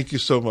 Thank you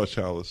so much,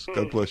 Alice.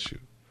 God bless you.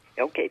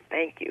 Okay,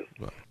 thank you.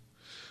 Bye.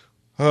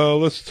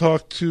 Let's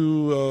talk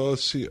to,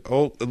 let's see.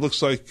 Oh, it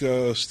looks like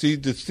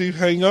Steve. Did Steve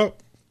hang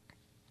up?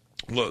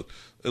 Look,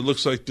 it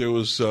looks like there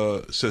was,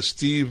 it says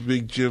Steve,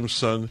 Big Jim's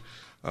son,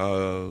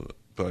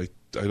 but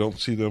I don't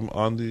see them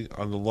on the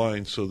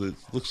line, so it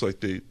looks like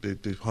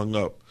they've hung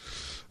up.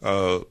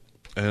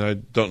 And I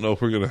don't know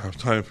if we're going to have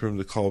time for him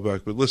to call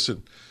back. But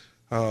listen,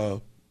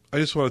 I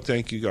just want to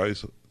thank you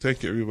guys.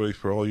 Thank you, everybody,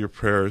 for all your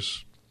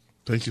prayers.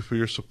 Thank you for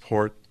your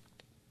support.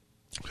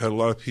 I've had a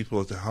lot of people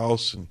at the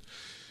house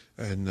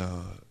and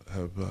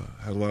have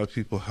had a lot of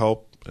people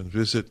help and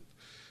visit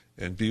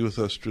and be with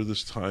us through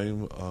this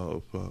time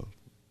of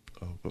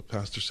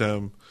Pastor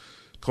Sam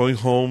going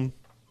home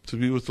to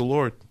be with the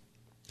Lord.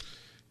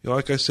 You know,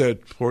 like I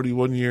said,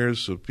 41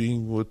 years of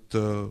being with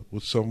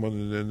someone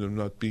and then them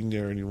not being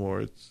there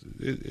anymore.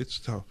 It's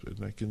tough,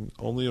 and I can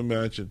only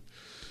imagine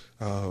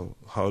how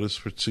it is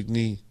for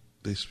Signy.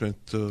 They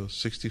spent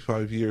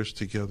 65 years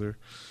together.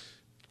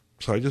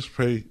 So I just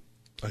pray.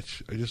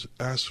 I just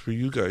ask for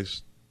you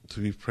guys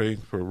to be praying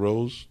for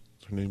Rose.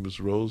 Her name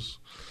is Rose.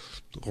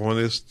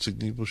 Juanes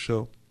Signy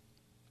Bushel.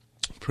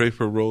 Pray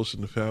for Rose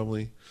and the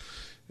family,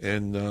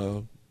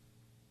 and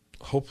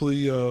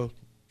hopefully,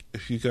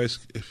 if you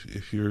guys,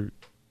 if you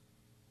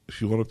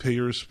want to pay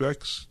your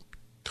respects,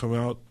 come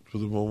out for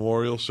the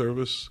memorial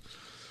service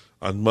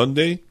on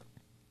Monday.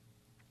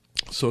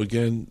 So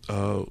again,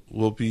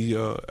 we'll be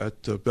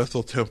at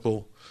Bethel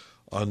Temple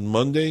on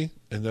Monday,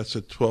 and that's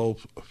at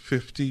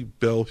 1250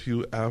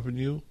 Bellevue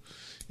Avenue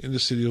in the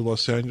city of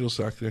Los Angeles,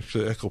 actually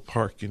Echo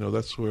Park. You know,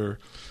 that's where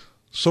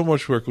so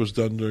much work was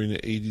done during the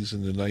 80s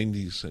and the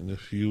 90s. And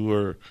if you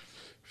were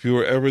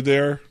ever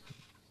there,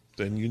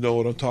 then you know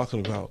what I'm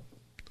talking about.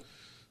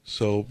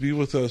 So be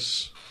with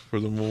us for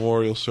the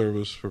memorial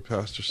service for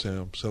Pastor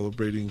Sam,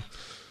 celebrating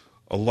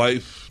a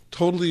life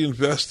totally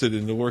invested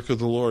in the work of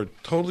the Lord,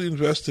 totally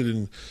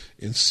invested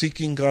in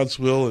seeking God's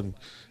will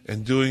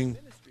and doing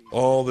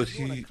all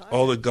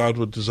that God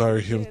would desire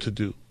him to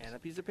do. And a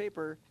piece of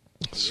paper.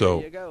 So,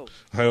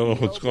 I don't know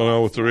what's going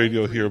on with the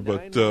radio here,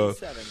 but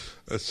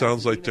it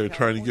sounds like they're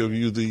trying to give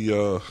you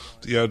the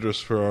address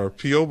for our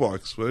P.O.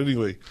 box. But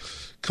anyway,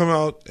 come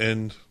out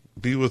and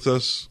be with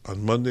us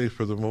on Monday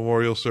for the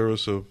memorial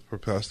service for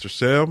Pastor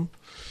Sam.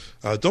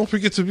 Don't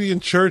forget to be in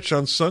church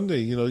on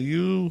Sunday.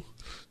 You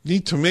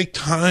need to make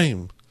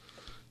time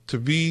to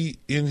be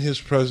in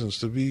his presence,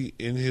 to be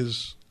in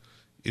his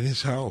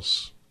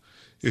house.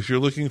 If you're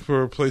looking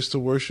for a place to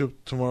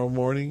worship tomorrow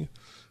morning,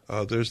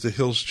 there's the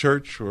Hills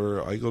Church,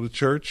 where I go to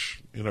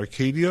church in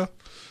Arcadia.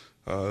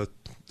 The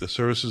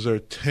services are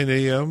at 10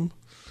 a.m.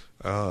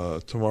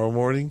 Tomorrow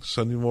morning,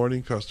 Sunday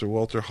morning. Pastor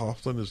Walter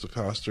Hoffman is the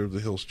pastor of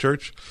the Hills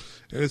Church,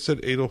 and it's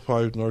at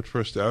 805 North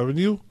First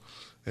Avenue,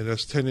 and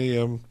that's 10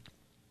 a.m.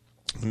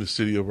 in the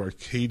city of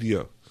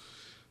Arcadia.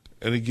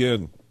 And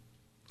again,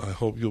 I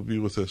hope you'll be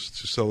with us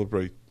to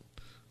celebrate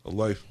a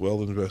life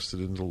well invested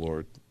in the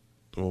Lord.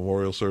 The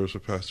memorial service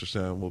of Pastor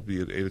Sam will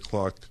be at 8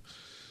 o'clock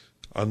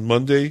on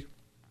Monday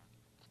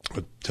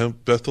at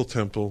Bethel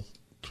Temple,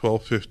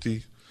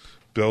 1250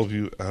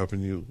 Bellevue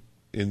Avenue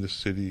in the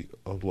city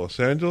of Los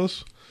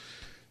Angeles.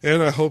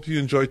 And I hope you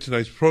enjoyed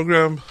tonight's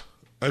program.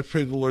 I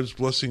pray the Lord's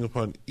blessing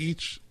upon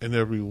each and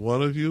every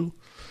one of you.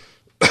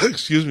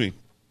 Excuse me.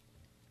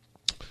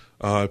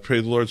 I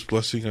pray the Lord's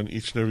blessing on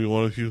each and every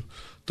one of you.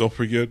 Don't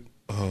forget,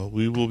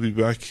 we will be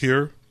back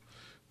here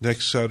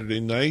next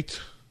Saturday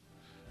night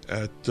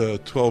at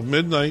 12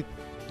 midnight,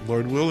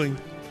 Lord willing.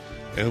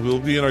 And we'll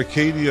be in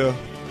Arcadia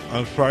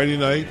on Friday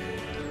night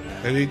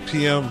at 8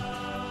 p.m.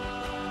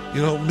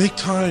 Make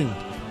time.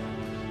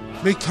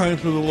 Make time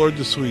for the Lord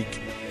this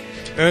week.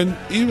 And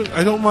even,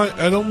 I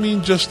don't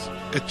mean just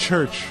at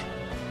church.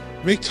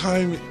 Make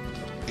time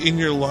in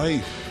your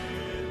life.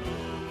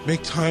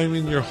 Make time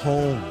in your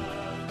home.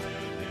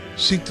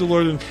 Seek the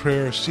Lord in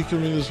prayer. Seek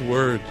Him in His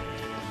Word.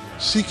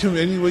 Seek Him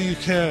any way you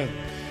can.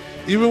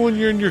 Even when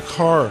you're in your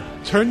car,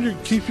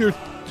 keep your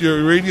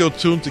radio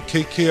tuned to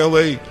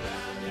KKLA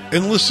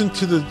and listen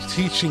to the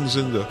teachings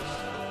and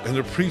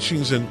the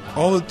preachings and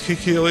all that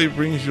KKLA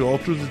brings you all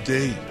through the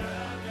day.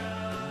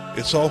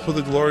 It's all for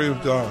the glory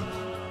of God.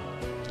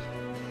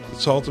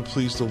 It's all to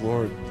please the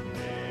Lord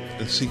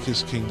and seek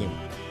His kingdom.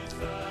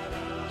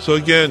 So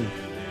again,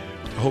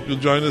 I hope you'll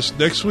join us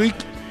next week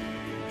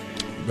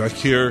back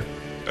here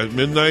at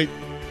midnight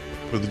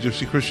for the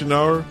Gypsy Christian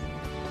Hour.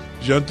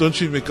 God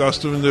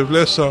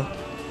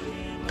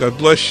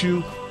bless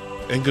you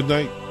and good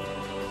night.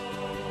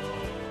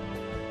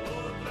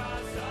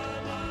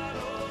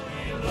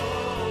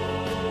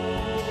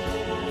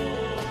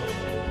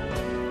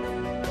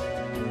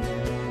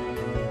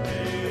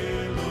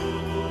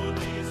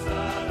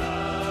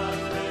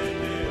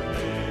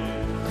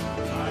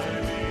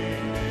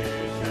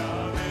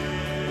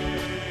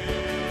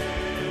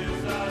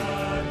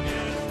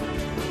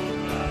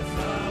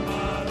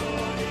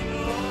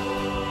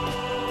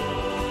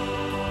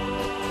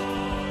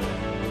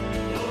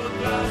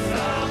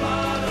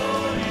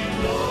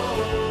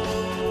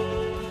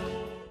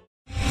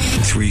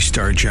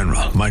 Three-star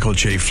General Michael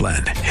J.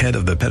 Flynn, head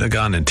of the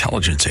Pentagon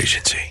Intelligence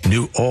Agency,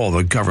 knew all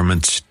the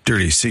government's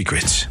dirty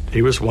secrets.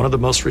 He was one of the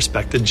most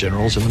respected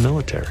generals in the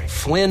military.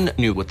 Flynn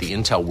knew what the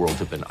intel world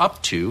had been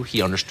up to.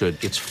 He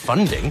understood its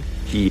funding.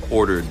 He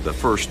ordered the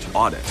first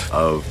audit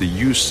of the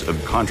use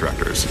of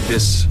contractors.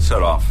 This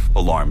set off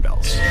alarm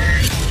bells.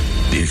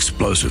 The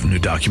explosive new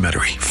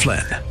documentary,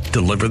 Flynn,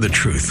 Deliver the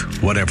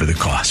Truth, Whatever the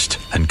Cost,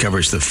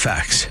 uncovers the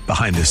facts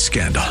behind this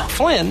scandal.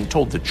 Flynn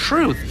told the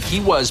truth.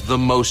 He was the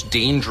most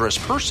dangerous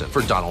person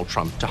for Donald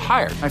Trump to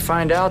hire. I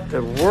find out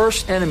the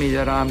worst enemy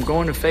that I'm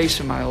going to face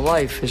in my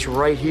life is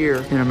right here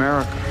in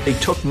America. They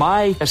took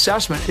my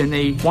assessment and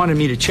they wanted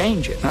me to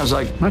change it. And I was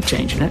like, I'm not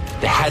changing it.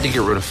 They had to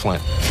get rid of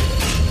Flynn.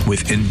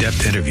 With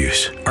in-depth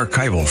interviews,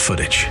 archival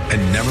footage,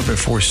 and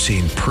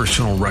never-before-seen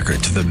personal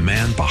records of the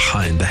man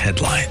behind the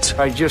headlines.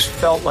 I just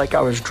felt like I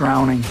was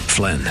drowning.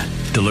 Flynn,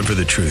 Deliver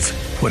the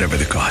Truth, Whatever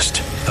the Cost.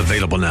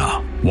 Available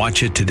now.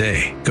 Watch it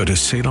today. Go to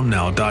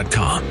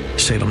salemnow.com.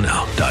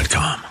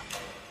 salemnow.com.